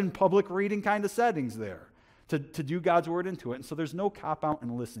it read in public reading kind of settings there, to do God's word into it. And so there's no cop-out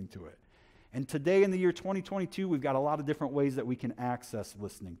in listening to it. And today in the year 2022, we've got a lot of different ways that we can access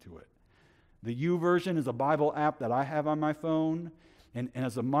listening to it. The YouVersion is a Bible app that I have on my phone. And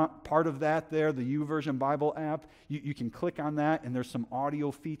as a part of that there, the YouVersion Bible app, you can click on that, and there's some audio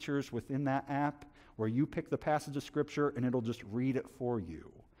features within that app where you pick the passage of Scripture and it'll just read it for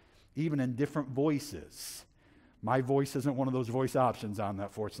you, even in different voices. My voice isn't one of those voice options on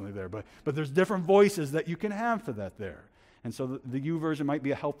that, fortunately, there, but there's different voices that you can have for that there. And so the YouVersion might be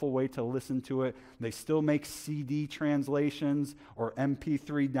a helpful way to listen to it. They still make CD translations or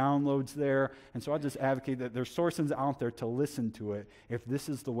MP3 downloads there. And so I just advocate that there's sources out there to listen to it if this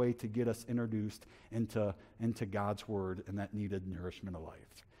is the way to get us introduced into God's word and that needed nourishment of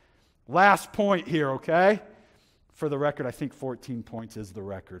life. Last point here, okay? For the record, I think 14 points is the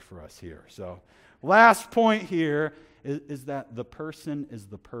record for us here. So last point here is that the person is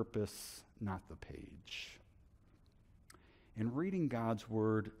the purpose, not the page. In reading God's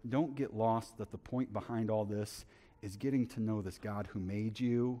word, don't get lost that the point behind all this is getting to know this God who made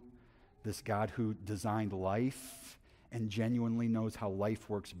you, this God who designed life and genuinely knows how life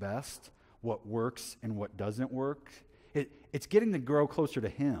works best, what works and what doesn't work. It's getting to grow closer to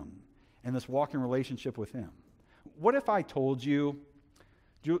him and this walking relationship with him. What if I told you,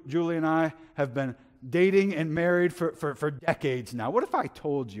 Julie and I have been dating and married for decades now. What if I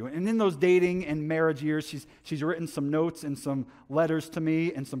told you, and in those dating and marriage years, she's written some notes and some letters to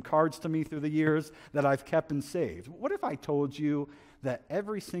me and some cards to me through the years that I've kept and saved. What if I told you that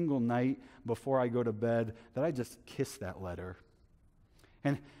every single night before I go to bed that I just kiss that letter?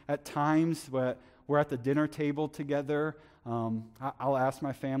 And at times we're at the dinner table together, I'll ask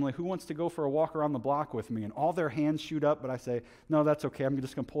my family, who wants to go for a walk around the block with me? And all their hands shoot up, but I say, no, that's okay. I'm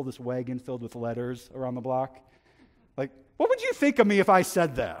just going to pull this wagon filled with letters around the block. Like, what would you think of me if I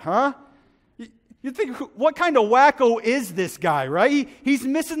said that, huh? You'd think, what kind of wacko is this guy, right? He's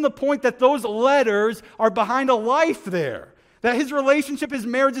missing the point that those letters are behind a life there. That his relationship, his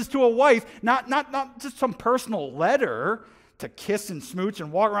marriage is to a wife, not just some personal letter to kiss and smooch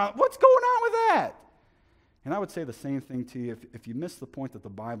and walk around. What's going on with that? And I would say the same thing to you if you miss the point that the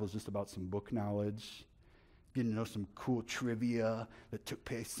Bible is just about some book knowledge, getting to know some cool trivia that took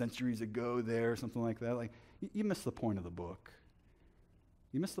place centuries ago there, something like that. Like, you miss the point of the book.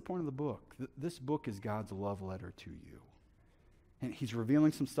 You miss the point of the book. This book is God's love letter to you. And he's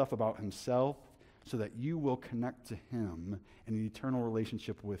revealing some stuff about himself so that you will connect to him in an eternal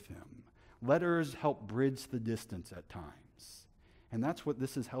relationship with him. Letters help bridge the distance at times. And that's what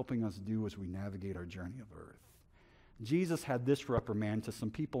this is helping us do as we navigate our journey of earth. Jesus had this reprimand to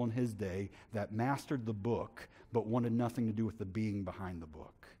some people in his day that mastered the book but wanted nothing to do with the being behind the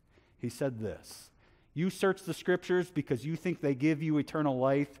book. He said this, "You search the scriptures because you think they give you eternal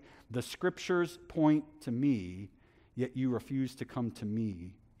life. The scriptures point to me, yet you refuse to come to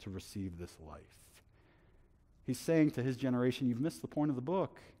me to receive this life." He's saying to his generation, you've missed the point of the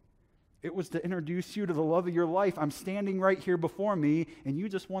book. It was to introduce you to the love of your life. I'm standing right here before me, and you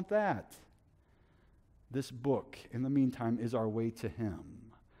just want that. This book, in the meantime, is our way to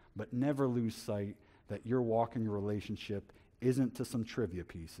him. But never lose sight that your walk in your relationship isn't to some trivia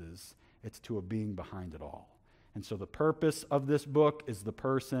pieces. It's to a being behind it all. And so the purpose of this book is the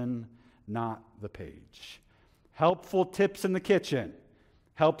person, not the page. Helpful tips in the kitchen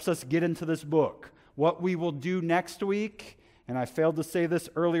helps us get into this book. What we will do next week, and I failed to say this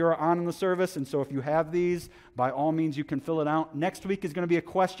earlier on in the service, and so if you have these, by all means you can fill it out. Next week is going to be a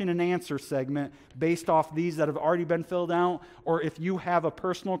question and answer segment based off these that have already been filled out, or if you have a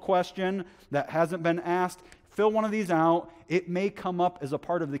personal question that hasn't been asked, fill one of these out. It may come up as a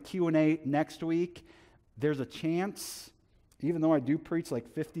part of the Q&A next week. There's a chance, even though I do preach like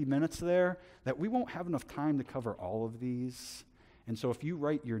 50 minutes there, that we won't have enough time to cover all of these. And so if you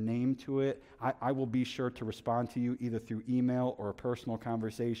write your name to it, I will be sure to respond to you either through email or a personal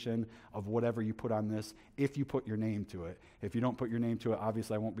conversation of whatever you put on this, if you put your name to it. If you don't put your name to it,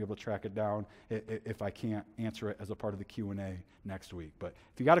 obviously I won't be able to track it down if I can't answer it as a part of the Q&A next week. But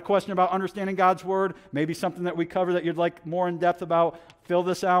if you got a question about understanding God's Word, maybe something that we cover that you'd like more in depth about, fill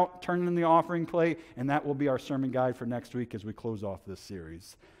this out, turn it in the offering plate, and that will be our sermon guide for next week as we close off this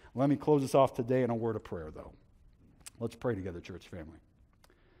series. Let me close this off today in a word of prayer, though. Let's pray together, church family.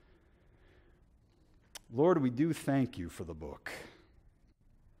 Lord, we do thank you for the book.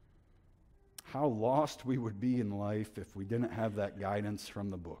 How lost we would be in life if we didn't have that guidance from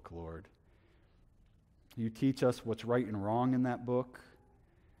the book, Lord. You teach us what's right and wrong in that book.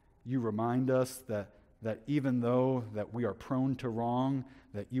 You remind us that even though that we are prone to wrong,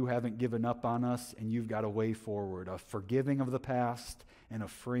 that you haven't given up on us and you've got a way forward, a forgiving of the past and a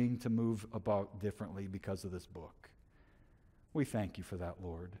freeing to move about differently because of this book. We thank you for that,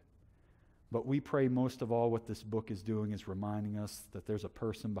 Lord. But we pray most of all what this book is doing is reminding us that there's a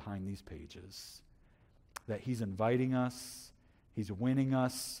person behind these pages, that he's inviting us, he's winning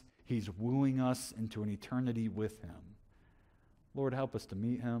us, he's wooing us into an eternity with him. Lord, help us to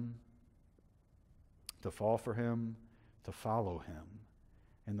meet him, to fall for him, to follow him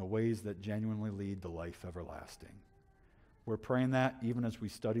in the ways that genuinely lead to life everlasting. We're praying that even as we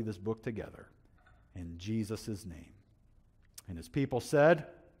study this book together, in Jesus' name. And his people said,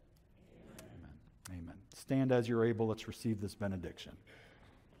 Amen. Amen. Stand as you're able. Let's receive this benediction.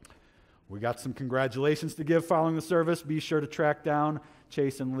 We got some congratulations to give following the service. Be sure to track down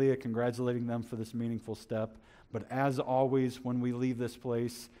Chase and Leah, congratulating them for this meaningful step. But as always, when we leave this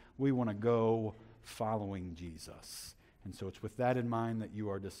place, we want to go following Jesus. And so it's with that in mind that you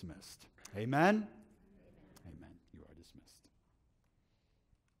are dismissed. Amen? Amen. You are dismissed.